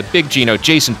produced by the Big Gino,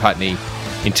 Jason Putney.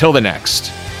 Until the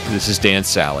next, this is Dan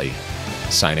Sally,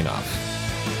 signing off.